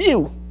 He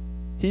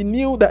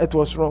knew that it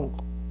was wrong,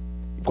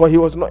 because he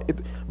was not.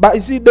 But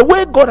you see, the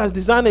way God has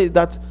designed it is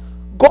that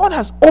God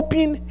has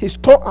opened His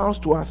storehouse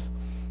to us.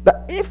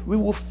 That if we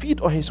will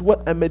feed on His word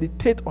and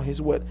meditate on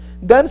His word,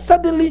 then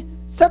suddenly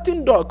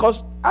certain door,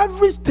 because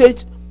every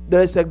stage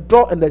there is a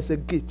door and there's a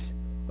gate.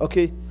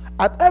 Okay,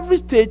 at every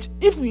stage,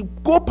 if we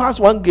go past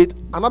one gate,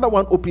 another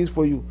one opens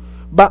for you.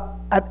 But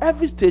at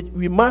every stage,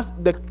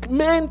 the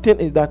main thing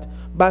is that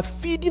by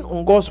feeding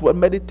on God's word,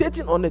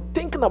 meditating on it,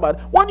 thinking about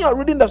it. When you are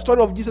reading the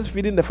story of Jesus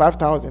feeding the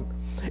 5,000,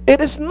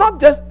 it is not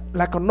just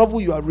like a novel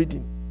you are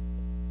reading,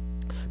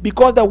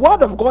 because the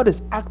word of God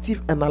is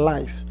active and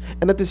alive,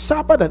 and it is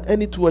sharper than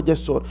any two-edged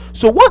sword.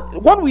 So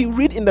what we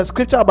read in the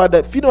scripture about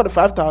the feeding of the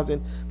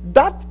 5,000,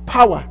 that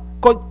power,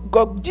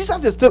 God,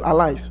 Jesus is still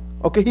alive.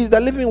 Okay, He's the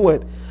living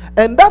word,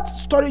 and that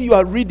story you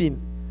are reading,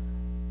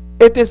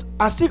 it is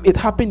as if it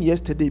happened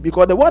yesterday,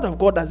 because the word of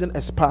God doesn't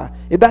expire,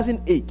 it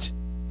doesn't age.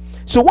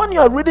 So when you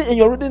are reading and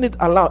you're reading it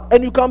aloud,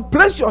 and you can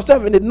place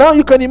yourself in it, now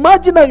you can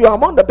imagine that you are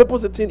among the people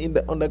sitting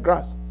on the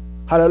grass.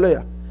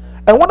 Hallelujah.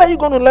 And what are you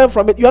going to learn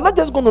from it? You are not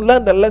just going to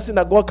learn the lesson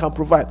that God can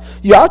provide.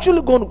 You are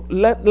actually going to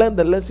learn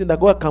the lesson that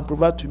God can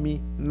provide to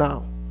me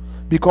now,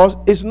 because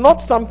it's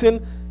not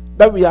something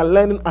that we are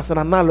learning as an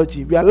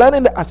analogy. We are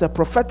learning it as a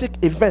prophetic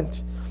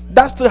event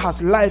that still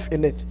has life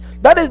in it.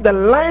 That is the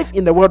life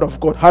in the word of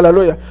God.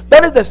 Hallelujah.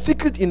 That is the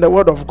secret in the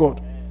word of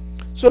God.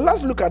 So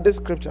let's look at this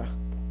scripture.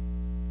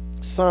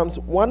 Psalms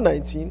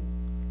 119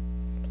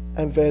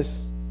 and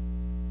verse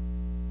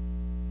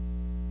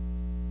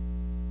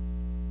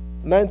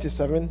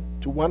 97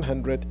 to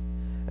 100,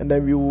 and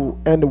then we will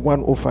end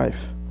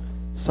 105.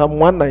 Psalm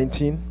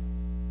 119.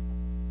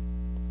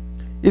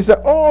 He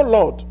said, "Oh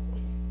Lord,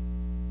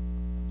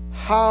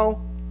 how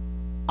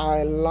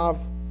I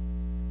love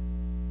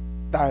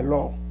thy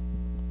law.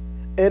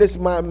 It is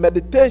my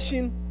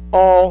meditation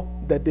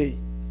all the day.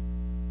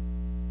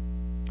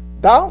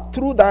 Thou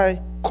through thy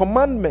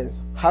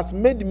commandments hast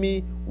made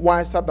me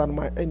wiser than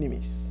my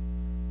enemies,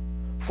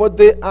 for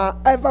they are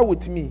ever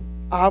with me.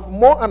 I have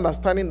more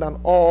understanding than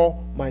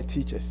all my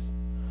teachers,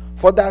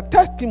 for thy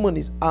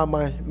testimonies are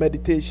my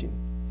meditation.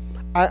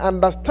 I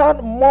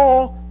understand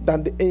more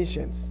than the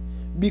ancients,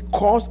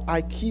 because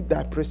I keep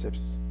thy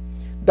precepts.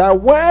 Thy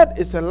word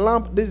is a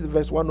lamp," this is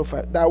verse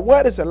 105, "thy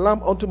word is a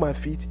lamp unto my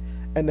feet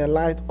and a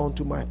light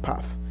unto my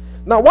path."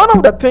 Now, one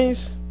of the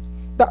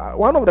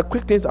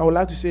quick things I would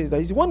like to say is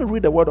that if you want to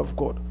read the word of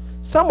God,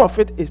 some of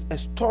it is a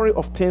story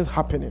of things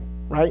happening,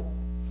 right?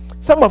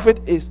 Some of it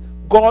is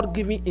God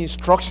giving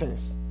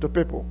instructions to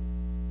people.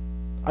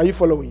 Are you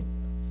following?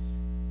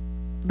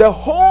 The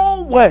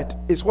whole word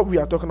is what we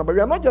are talking about. We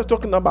are not just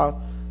talking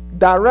about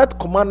direct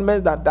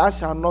commandments that thou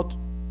shalt not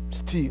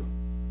steal.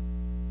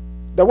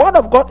 The word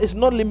of God is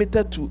not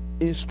limited to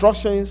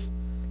instructions,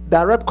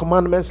 direct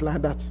commandments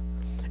like that.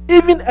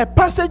 Even a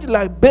passage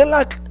like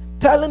Balak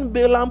telling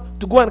Balaam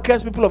to go and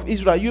curse people of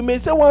Israel, you may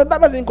say, well,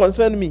 that doesn't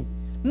concern me.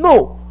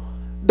 No.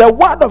 The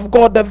word of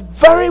God, the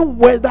very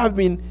words that have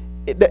been,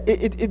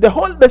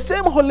 the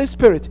same Holy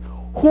Spirit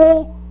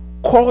who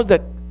caused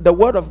the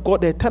word of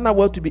God, the eternal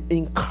word, to be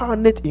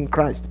incarnate in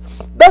Christ.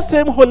 That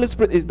same Holy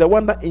Spirit is the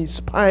one that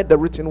inspired the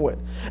written word.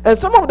 And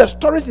some of the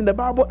stories in the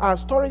Bible are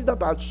stories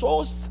that are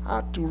so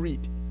sad to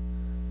read.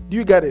 Do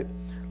you get it?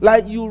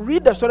 Like you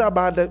read the story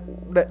about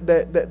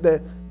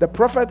the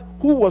prophet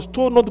who was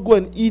told not to go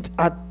and eat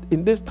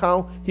in this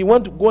town. He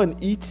went to go and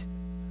eat,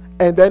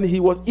 and then he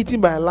was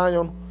eaten by a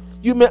lion.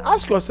 You may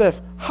ask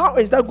yourself, how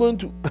is that going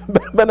to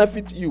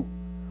benefit you?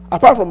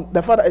 Apart from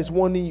the Father is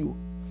warning you.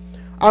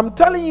 I'm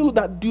telling you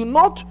that do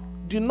not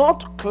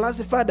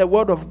classify the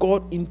word of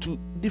God into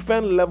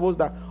different levels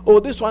that, oh,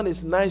 this one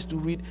is nice to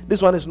read,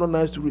 this one is not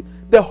nice to read.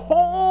 The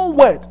whole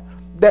word,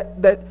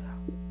 the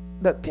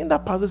thing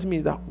that puzzles me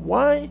is that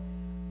why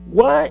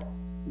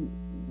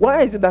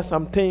is it that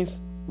some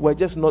things were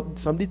just not,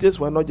 some details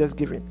were not just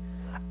given?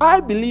 I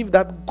believe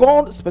that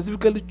God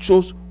specifically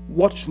chose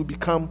what should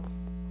become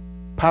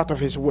part of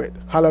his word.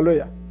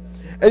 Hallelujah.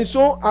 And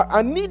so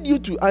I need you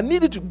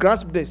to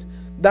grasp this,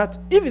 that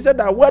if he said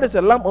that word is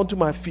a lamp unto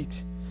my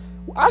feet,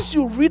 as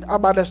you read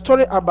about the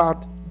story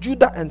about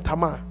Judah and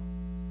Tamar,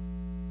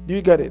 do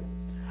you get it?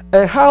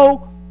 And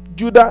how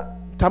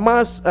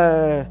Tamar's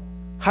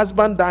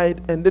husband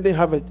died and didn't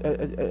have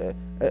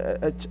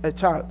a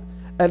child,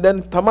 and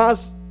then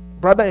Tamar's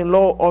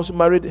brother-in-law also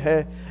married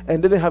her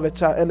and didn't have a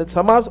child, and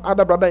Tamar's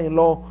other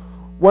brother-in-law,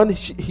 when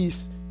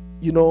he's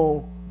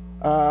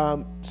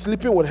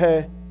sleeping with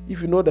her,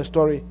 if you know the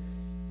story,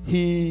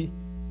 he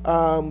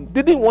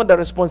didn't want the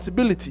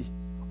responsibility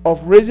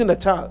of raising a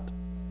child.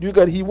 You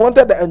get, he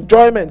wanted the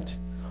enjoyment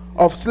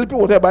of sleeping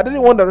with her, but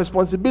didn't want the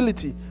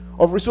responsibility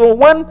of. So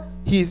when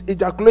he's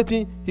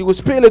ejaculating, he will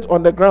spill it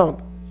on the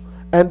ground,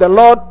 and the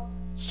Lord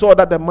saw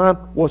that the man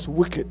was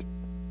wicked.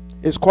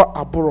 It's called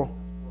Aburo.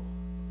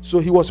 So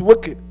he was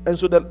wicked, and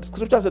so the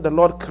scripture said the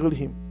Lord killed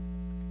him.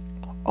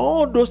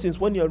 All those things,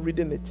 when you are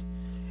reading it,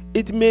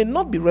 it may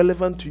not be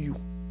relevant to you.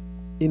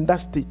 in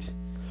that state,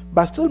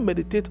 but still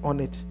meditate on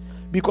it.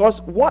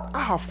 Because what I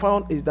have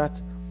found is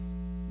that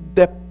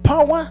the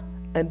power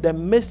and the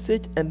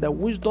message and the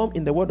wisdom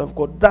in the word of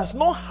God does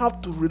not have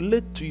to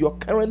relate to your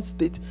current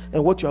state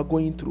and what you are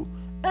going through.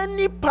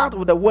 Any part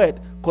of the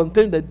word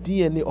contains the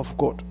DNA of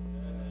God.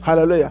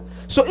 Hallelujah.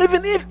 So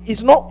even if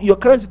it's not your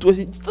current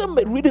situation, still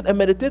read it and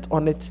meditate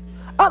on it.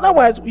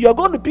 Otherwise, you're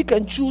going to pick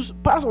and choose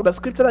parts of the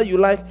scripture that you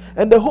like,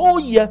 and the whole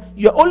year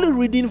you're only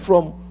reading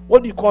from,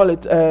 what do you call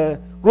it,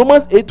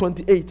 Romans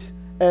 8:28,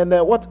 and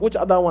which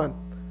other one?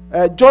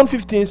 John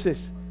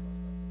 15:6.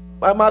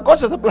 My gosh,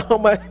 has a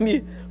on my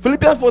knee.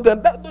 Philippians 4.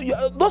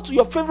 Those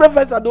your favorite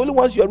verses are the only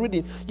ones you are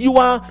reading. You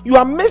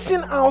are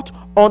missing out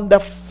on the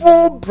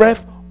full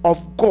breadth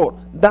of God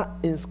that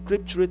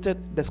inscripturated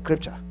the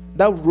scripture,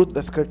 that wrote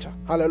the scripture.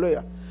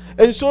 Hallelujah.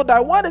 And so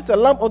that word is a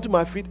lamp unto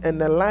my feet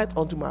and a light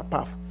unto my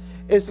path.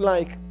 It's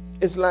like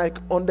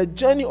on the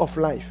journey of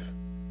life.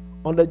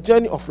 On the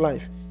journey of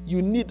life,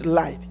 you need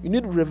light, you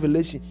need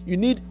revelation, you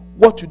need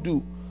what to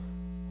do.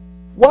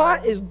 Why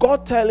is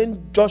God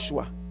telling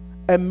Joshua,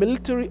 a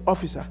military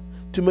officer,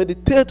 to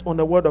meditate on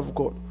the word of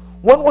God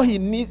when what he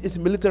needs is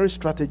military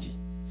strategy?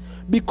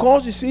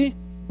 Because you see,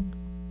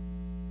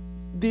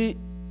 the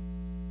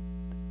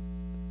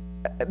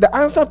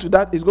answer to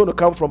that is going to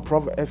come from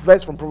a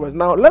verse from Proverbs.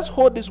 Now let's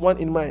hold this one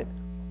in mind.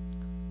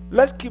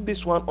 Let's keep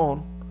this one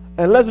on,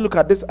 and let's look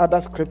at this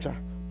other scripture.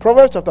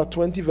 Proverbs chapter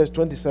 20 verse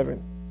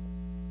 27.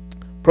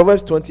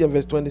 Proverbs 20 and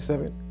verse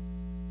 27.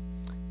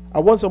 I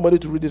want somebody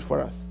to read it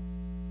for us.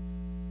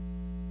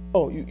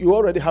 Oh, you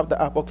already have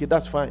the app. Okay,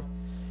 that's fine.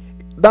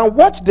 Now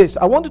watch this.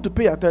 I want you to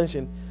pay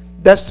attention.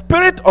 The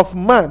spirit of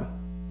man,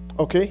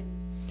 okay,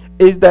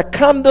 is the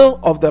candle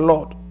of the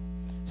Lord,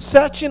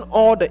 searching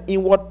all the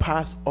inward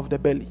parts of the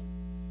belly.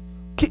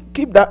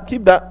 Keep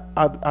that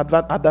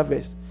other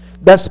verse.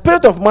 The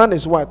spirit of man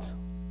is what?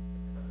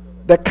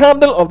 The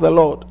candle of the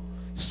Lord,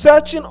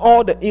 searching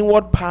all the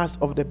inward parts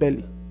of the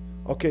belly.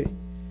 Okay.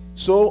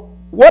 So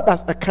what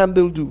does a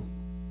candle do?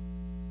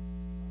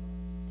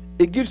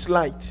 It gives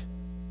light.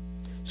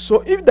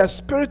 So if the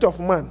spirit of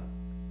man,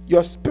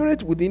 your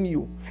spirit within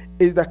you,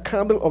 is the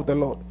candle of the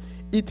Lord,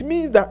 it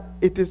means that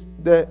it is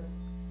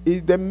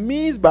the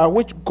means by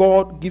which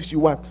God gives you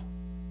what?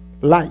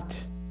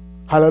 Light.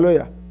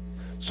 Hallelujah.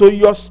 So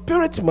your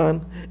spirit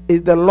man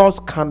is the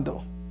Lord's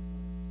candle.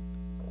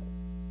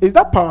 Is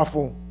that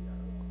powerful?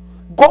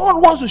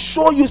 God wants to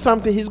show you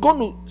something. He's going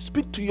to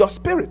speak to your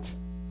spirit.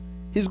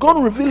 He's going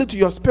to reveal it to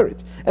your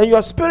spirit. And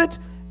your spirit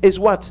is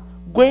what?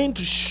 Going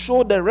to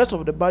show the rest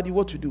of the body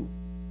what to do.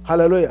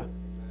 Hallelujah.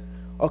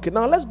 Okay,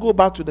 now let's go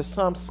back to the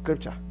Psalm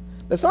scripture.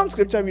 The Psalm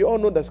scripture, we all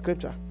know the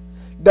scripture.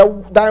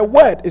 Thy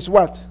word is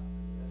what?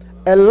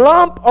 A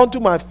lamp unto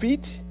my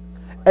feet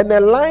and a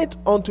light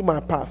unto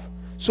my path.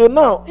 So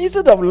now,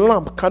 instead of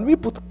lamp, can we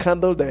put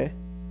candle there?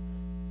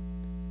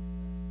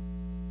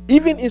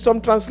 Even in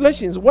some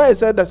translations, where it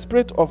said the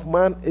spirit of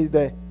man is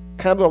the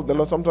candle of the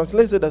Lord, some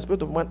translations say the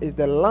spirit of man is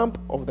the lamp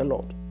of the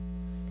Lord.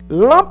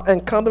 Lamp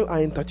and candle are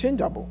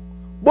interchangeable.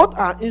 Both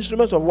are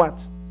instruments of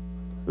what?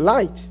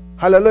 Light.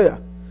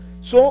 Hallelujah.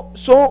 So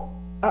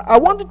I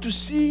wanted to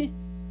see,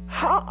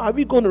 how are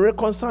we going to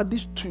reconcile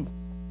these two?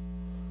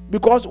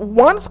 Because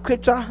one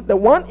scripture, the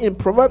one in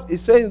Proverbs, is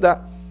saying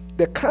that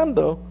the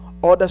candle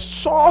or the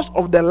source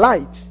of the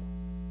light,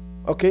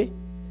 okay,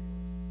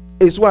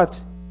 is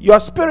what? Your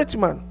spirit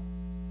man.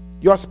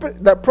 Your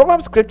spirit. The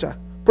Proverbs scripture,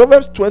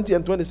 Proverbs 20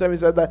 and 27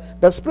 says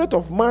that the spirit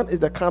of man is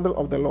the candle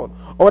of the Lord,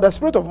 or the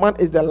spirit of man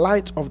is the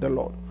light of the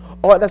Lord,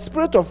 or the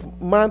spirit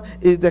of man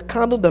is the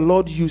candle the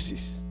Lord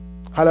uses.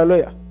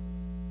 Hallelujah.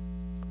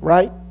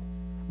 Right?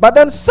 But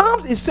then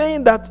Psalms is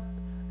saying that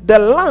the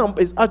lamp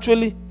is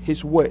actually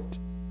his word.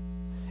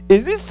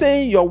 Is this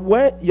saying your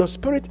word, your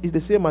spirit is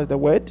the same as the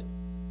word?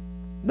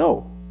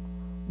 No.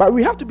 But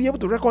we have to be able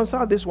to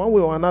reconcile this one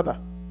way or another.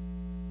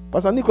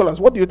 Pastor Nicholas,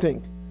 what do you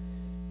think?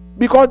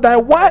 Because thy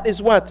word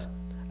is what?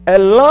 A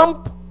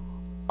lamp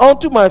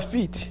unto my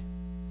feet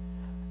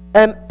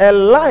and a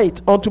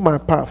light unto my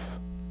path.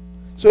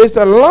 So it's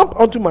a lamp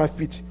unto my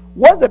feet.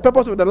 What's the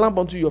purpose of the lamp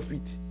unto your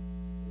feet?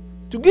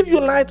 To give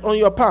you light on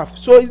your path.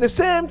 So it's the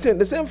same thing,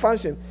 the same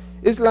function.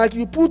 It's like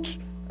you put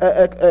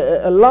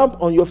a lamp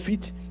on your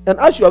feet, and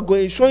as you are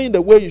going, showing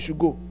the way you should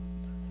go.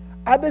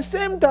 At the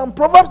same time,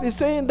 Proverbs is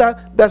saying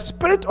that the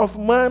spirit of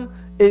man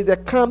is the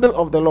candle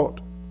of the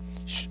Lord,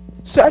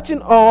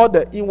 searching all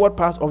the inward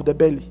parts of the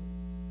belly.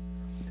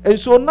 And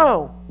so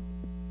now,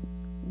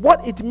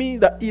 what it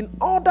means that in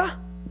order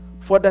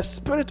for the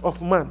spirit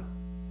of man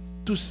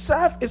to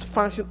serve its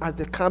function as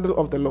the candle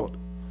of the Lord,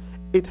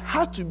 it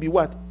has to be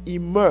what?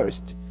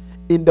 Immersed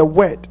in the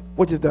word,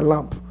 which is the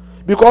lamp.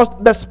 Because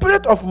the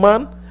spirit of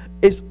man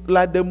is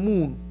like the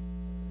moon.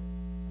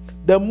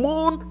 The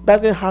moon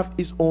doesn't have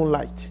its own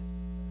light.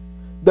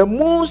 The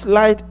moon's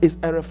light is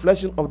a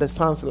reflection of the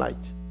sun's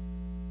light.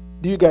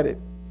 Do you get it?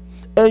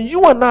 And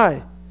you and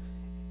I,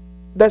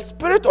 the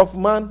spirit of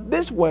man,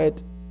 this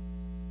word,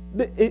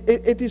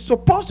 it is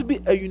supposed to be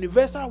a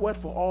universal word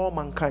for all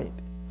mankind.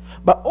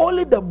 But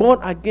only the born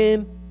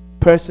again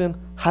person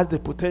has the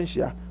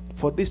potential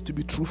for this to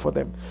be true for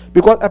them.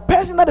 Because a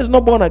person that is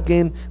not born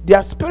again,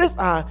 their spirits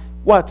are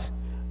what?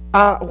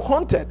 Are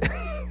haunted.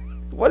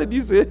 What did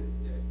you say?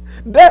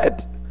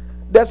 Dead.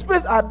 The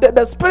spirits are dead.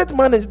 The spirit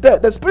man is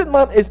dead. The spirit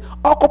man is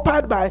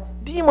occupied by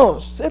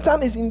demons.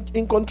 Satan is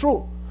in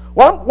control.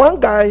 One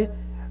guy,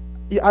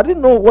 I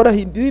didn't know whether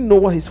he didn't know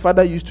what his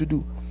father used to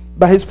do,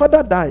 but his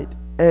father died,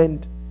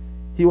 and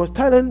he was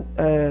telling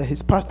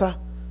his pastor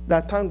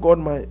that, thank God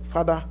my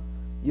father,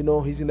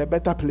 he's in a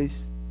better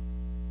place.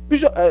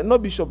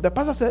 Not bishop. The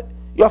pastor said,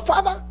 your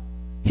father,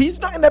 he's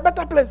not in a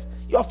better place.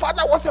 Your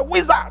father was a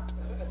wizard.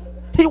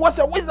 He was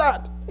a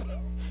wizard.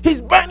 He's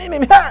burning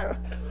in hell.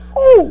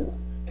 Oh,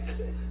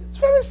 it's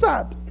very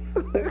sad.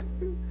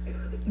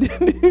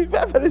 Very,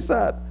 very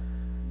sad.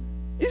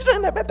 He's not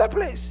in a better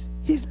place.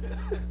 It's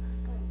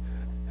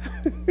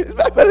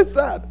very, very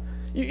sad.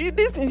 You eat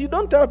these things, you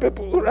don't tell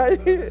people, right?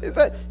 It's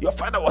like your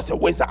father was a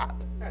wizard.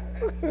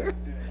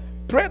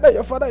 Pray that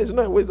your father is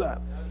not a wizard.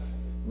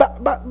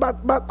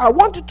 But I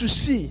want you to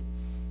see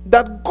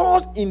that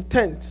God's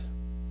intent.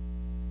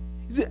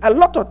 You see, a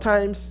lot of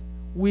times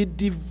we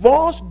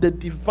divorce the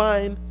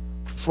divine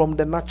from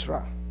the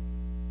natural.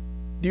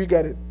 Do you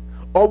get it?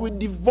 Or we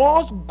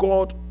divorce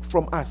God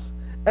from us.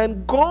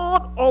 And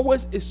God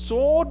always is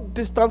so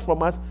distant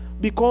from us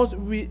because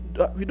we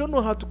don't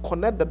know how to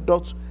connect the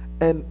dots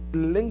and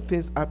link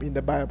things up in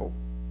the Bible.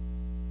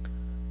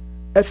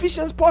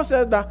 Ephesians, Paul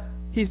says that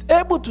he's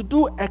able to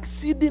do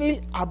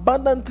exceedingly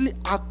abundantly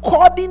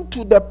according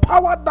to the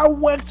power that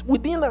works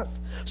within us.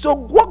 So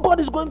what God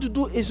is going to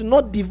do is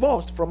not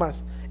divorced from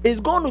us.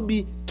 It's going to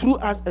be through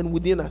us and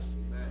within us.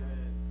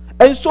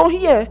 And so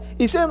here,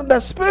 he's saying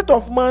the spirit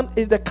of man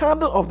is the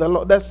candle of the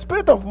Lord. The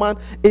spirit of man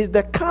is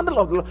the candle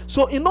of the Lord.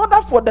 So in order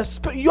for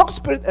your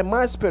spirit and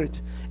my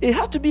spirit, it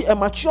has to be a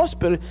mature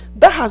spirit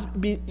that has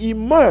been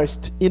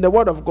immersed in the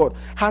word of God,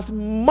 has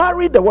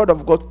married the word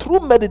of God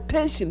through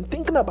meditation,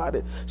 thinking about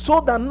it. So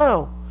that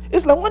now,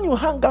 it's like when you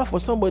hang out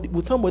with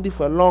somebody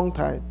for a long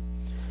time,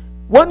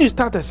 when you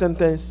start a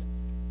sentence,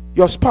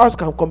 your spouse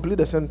can complete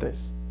the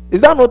sentence.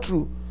 Is that not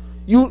true?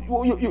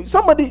 You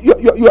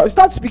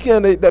start speaking,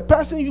 and the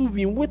person you've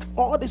been with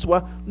all this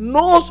while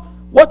knows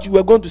what you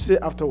were going to say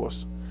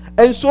afterwards.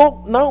 And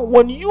so now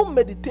when you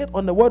meditate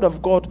on the word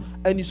of God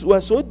and you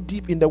are so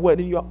deep in the word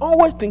and you are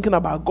always thinking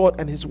about God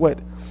and his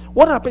word,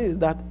 what happens is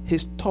that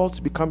his thoughts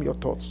become your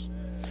thoughts.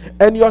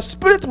 And your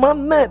spirit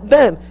man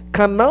then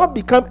can now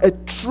become a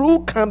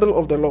true candle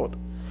of the Lord.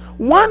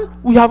 When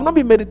we have not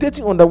been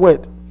meditating on the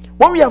word,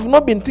 when we have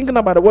not been thinking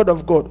about the word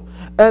of God,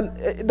 and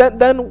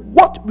then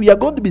what we are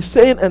going to be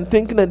saying and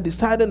thinking and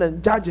deciding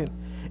and judging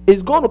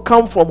is going to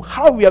come from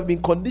how we have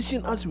been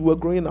conditioned as we were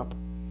growing up.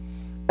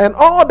 And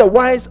all the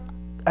wise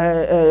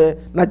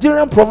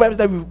Nigerian proverbs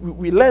that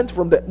we learned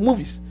from the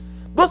movies,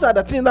 those are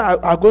the things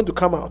that are going to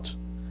come out.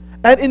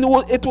 And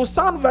it will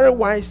sound very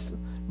wise,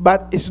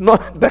 but it's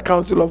not the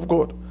counsel of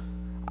God.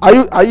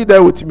 Are you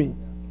there with me?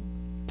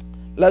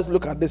 Let's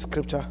look at this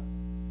scripture.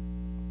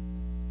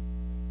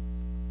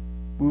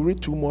 We'll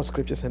read two more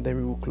scriptures and then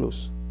we will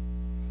close.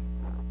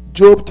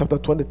 Job chapter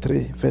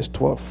 23 verse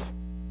 12.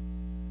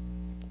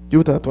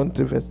 Job chapter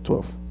 23 verse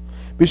 12.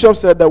 Bishop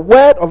said, the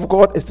word of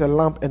God is a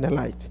lamp and a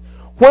light.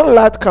 When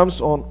light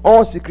comes on,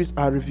 all secrets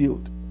are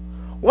revealed.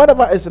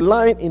 Whatever is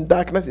lying in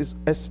darkness is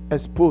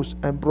exposed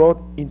and brought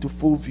into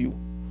full view.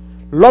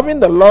 Loving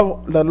the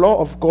law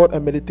of God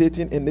and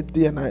meditating in it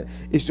day and night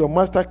is your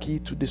master key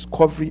to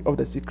discovery of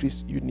the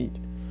secrets you need.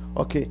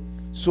 Okay,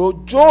 so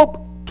Job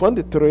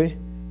 23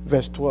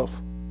 verse 12.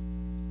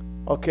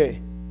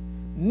 Okay.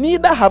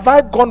 Neither have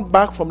I gone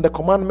back from the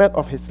commandment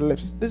of his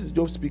lips. This is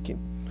Job speaking.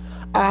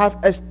 I have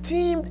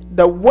esteemed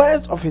the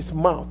words of his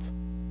mouth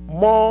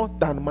more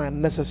than my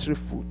necessary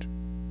food.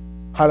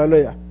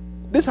 Hallelujah.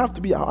 This has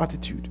to be our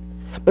attitude.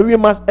 That we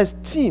must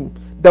esteem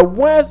the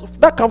words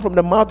that come from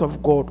the mouth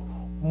of God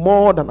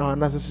more than our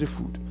necessary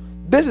food.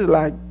 This is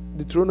like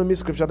the Deuteronomy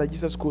scripture that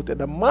Jesus quoted.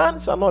 The man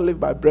shall not live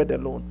by bread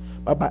alone,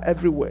 but by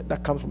every word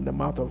that comes from the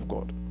mouth of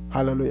God.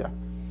 Hallelujah.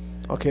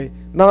 Okay.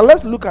 Now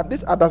let's look at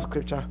this other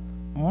scripture.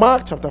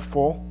 Mark chapter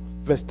 4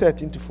 verse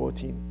 13 to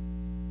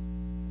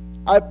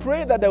 14. I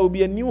pray that there will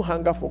be a new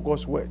hunger for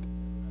God's word,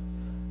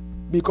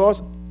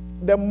 because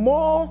the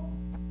more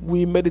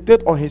we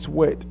meditate on his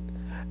word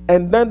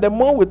and then the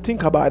more we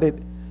think about it,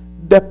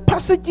 the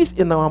passages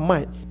in our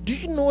mind. Do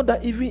you know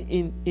that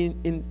even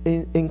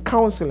in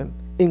counseling,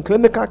 in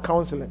clinical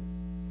counseling,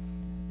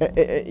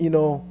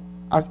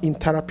 as in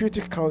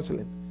therapeutic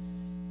counseling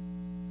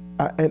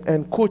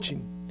and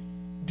coaching,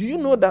 do you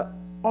know that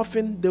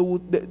often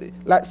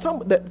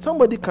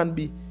somebody can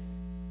be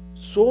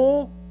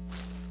so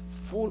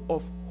full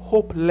of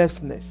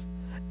hopelessness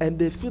and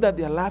they feel that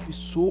their life is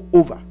so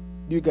over.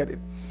 Do you get it?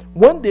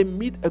 When they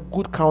meet a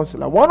good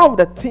counselor, one of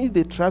the things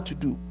they try to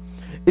do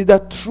is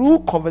that through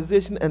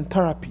conversation and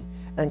therapy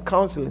and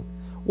counseling,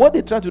 what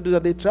they try to do is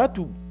that they try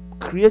to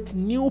create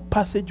new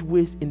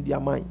passageways in their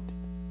mind.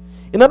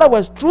 In other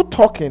words, through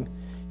talking,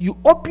 you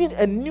open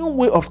a new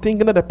way of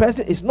thinking that the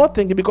person is not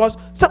thinking, because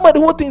somebody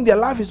who thinks their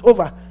life is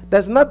over,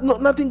 there's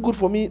nothing good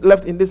for me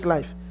left in this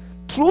life.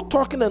 through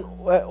talking and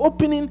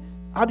opening,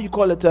 how do you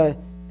call it?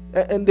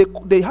 And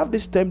they have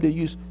this term they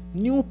use,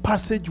 new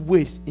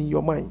passageways in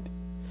your mind.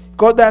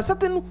 Because there are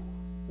certain,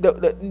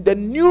 the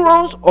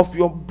neurons of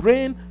your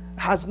brain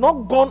has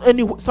not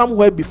gone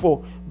somewhere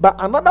before, but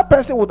another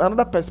person with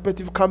another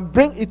perspective can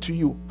bring it to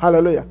you.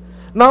 Hallelujah.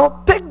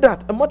 Now take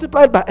that and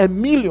multiply by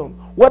 1,000,000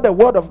 what the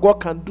word of God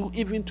can do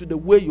even to the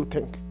way you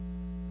think.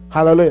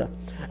 Hallelujah.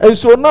 And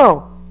so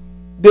now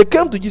they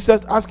came to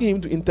Jesus asking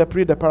him to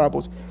interpret the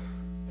parables.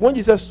 When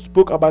Jesus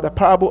spoke about the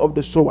parable of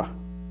the sower,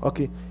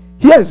 okay,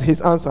 here's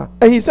his answer.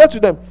 And he said to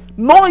them,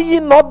 know ye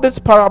not this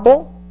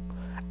parable?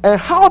 And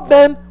how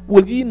then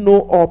will ye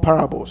know all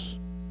parables?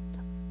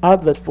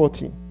 Verse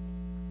 14.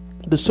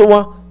 The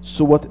sower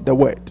soweth the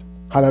word.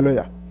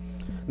 Hallelujah.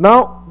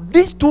 Now,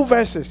 these two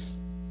verses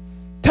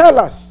tell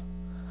us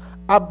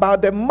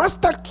about the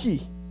master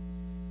key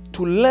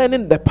to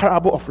learning the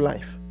parable of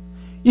life.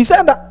 He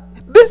said that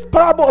this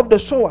parable of the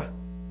sower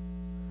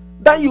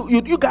that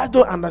you guys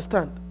don't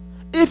understand.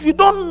 If you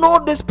don't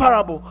know this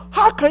parable,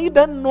 how can you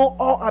then know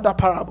all other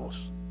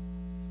parables?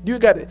 Do you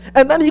get it?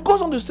 And then he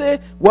goes on to say,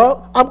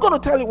 well, I'm going to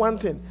tell you one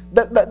thing.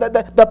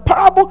 The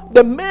parable,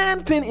 the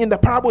main thing in the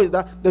parable is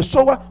that the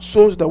sower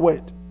sows the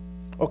word.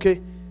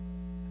 Okay?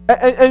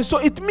 And so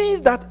it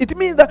means that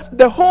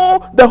the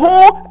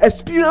whole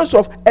experience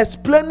of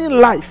explaining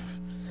life.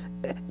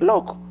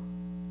 Look,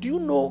 do you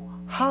know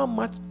how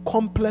much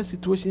complex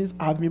situations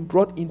I've been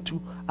brought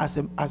into as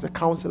a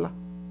counselor?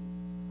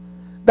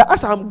 That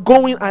as I'm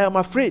going, I am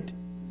afraid.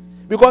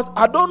 Because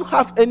I don't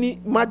have any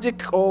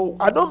magic, or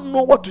I don't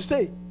know what to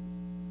say.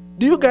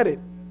 Do you get it?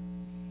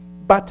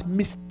 But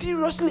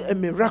mysteriously and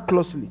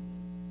miraculously,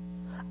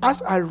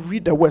 as I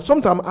read the word,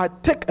 sometimes I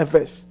take a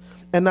verse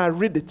and I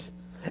read it.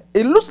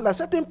 It looks like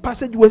certain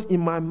passageways in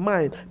my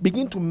mind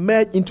begin to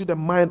merge into the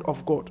mind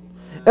of God.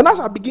 And as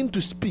I begin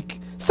to speak,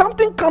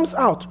 something comes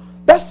out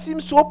that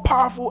seems so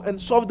powerful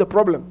and solve the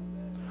problem.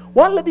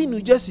 One lady in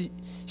New Jersey,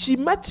 she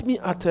met me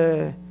at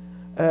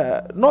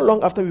not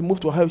long after we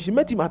moved to Ohio. She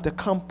met him at a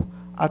camp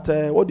at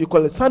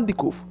Sandy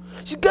Cove.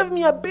 She gave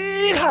me a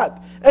big hug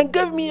and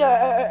gave me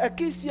a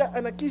kiss here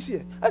and a kiss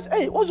here. I said,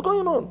 hey, what's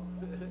going on?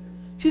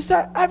 She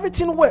said,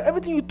 everything worked.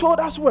 Everything you told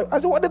us worked. I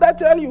said, what did I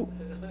tell you?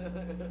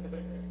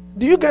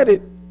 Do you get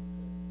it?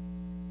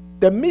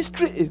 The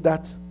mystery is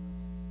that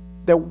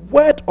the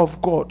word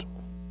of God,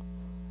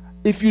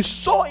 if you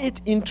sow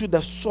it into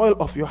the soil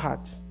of your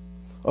heart,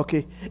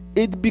 okay,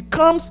 it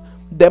becomes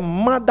the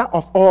mother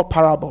of all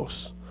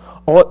parables.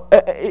 Or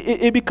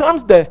it's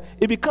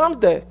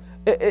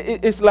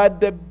like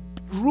the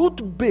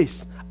root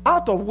base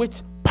out of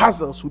which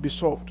puzzles will be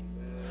solved.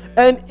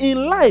 And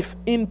in life,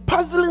 in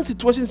puzzling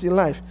situations in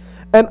life,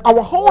 and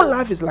our whole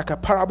life is like a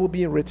parable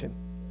being written.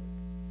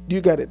 Do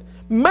you get it?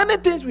 Many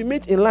things we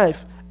meet in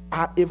life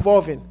are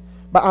evolving,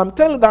 but I'm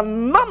telling you that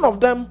none of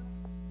them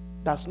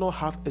does not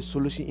have a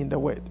solution in the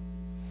word.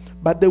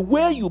 But the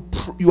way you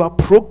are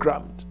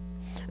programmed,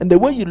 and the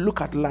way you look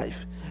at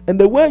life, and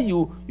the way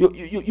you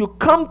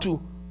come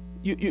to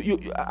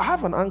I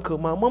have an uncle.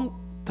 My mom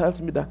tells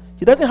me that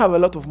he doesn't have a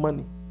lot of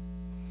money,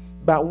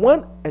 but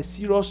when a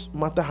serious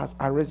matter has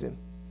arisen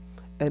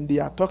and they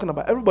are talking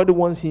about, everybody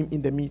wants him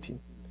in the meeting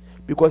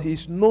because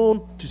he's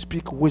known to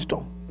speak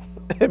wisdom.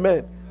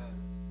 Amen.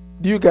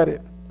 Do you get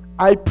it?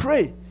 I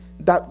pray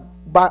that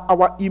by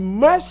our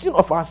immersion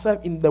of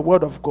ourselves in the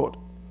word of God,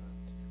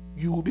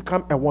 you will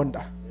become a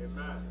wonder.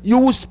 Amen. You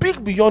will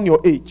speak beyond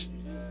your age.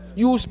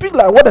 You will speak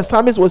like what the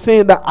psalmist was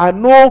saying, that I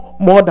know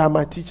more than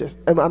my teachers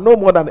and I know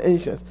more than the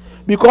ancients.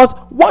 Because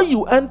what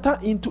you enter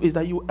into is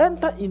that you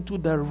enter into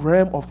the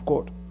realm of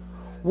God,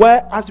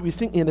 where, as we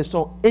sing in the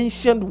song,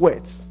 ancient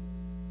words,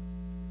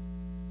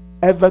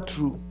 ever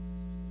true,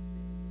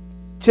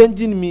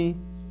 changing me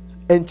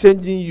and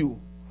changing you.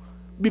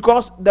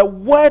 Because the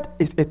word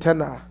is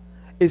eternal.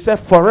 It said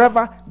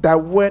forever thy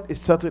word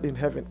is settled in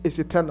heaven. It's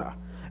eternal.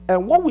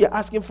 And what we are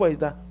asking for is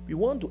that we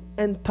want to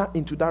enter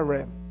into that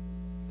realm.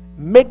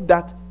 Make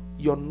that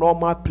your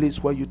normal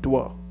place where you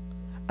dwell.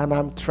 And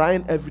I'm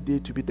trying every day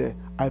to be there.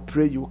 I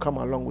pray you will come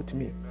along with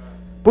me.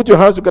 Put your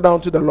hands together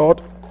unto the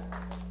Lord.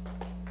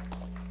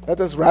 Let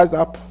us rise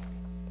up.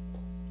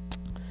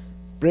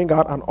 Bring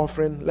out an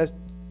offering. Let's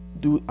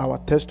do our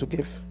test to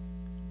give.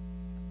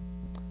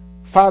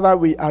 Father,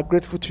 we are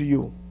grateful to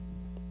you.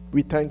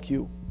 We thank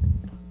you.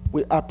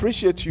 We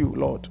appreciate you,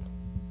 Lord.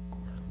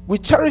 We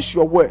cherish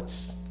your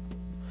words.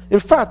 In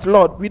fact,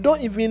 Lord, we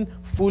don't even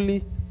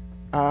fully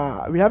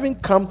we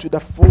haven't come to the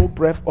full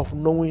breadth of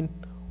knowing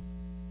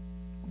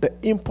the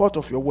import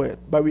of your word,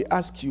 but we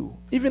ask you,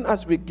 even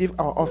as we give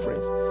our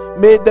offerings,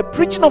 may the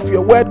preaching of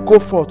your word go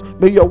forth.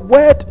 May your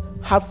word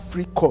have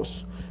free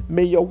course.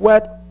 May your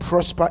word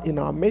prosper in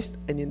our midst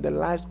and in the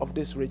lives of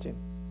this region.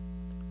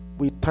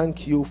 We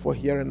thank you for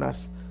hearing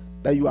us,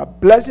 that you are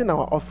blessing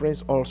our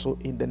offerings also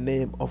in the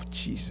name of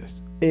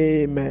Jesus.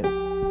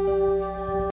 Amen.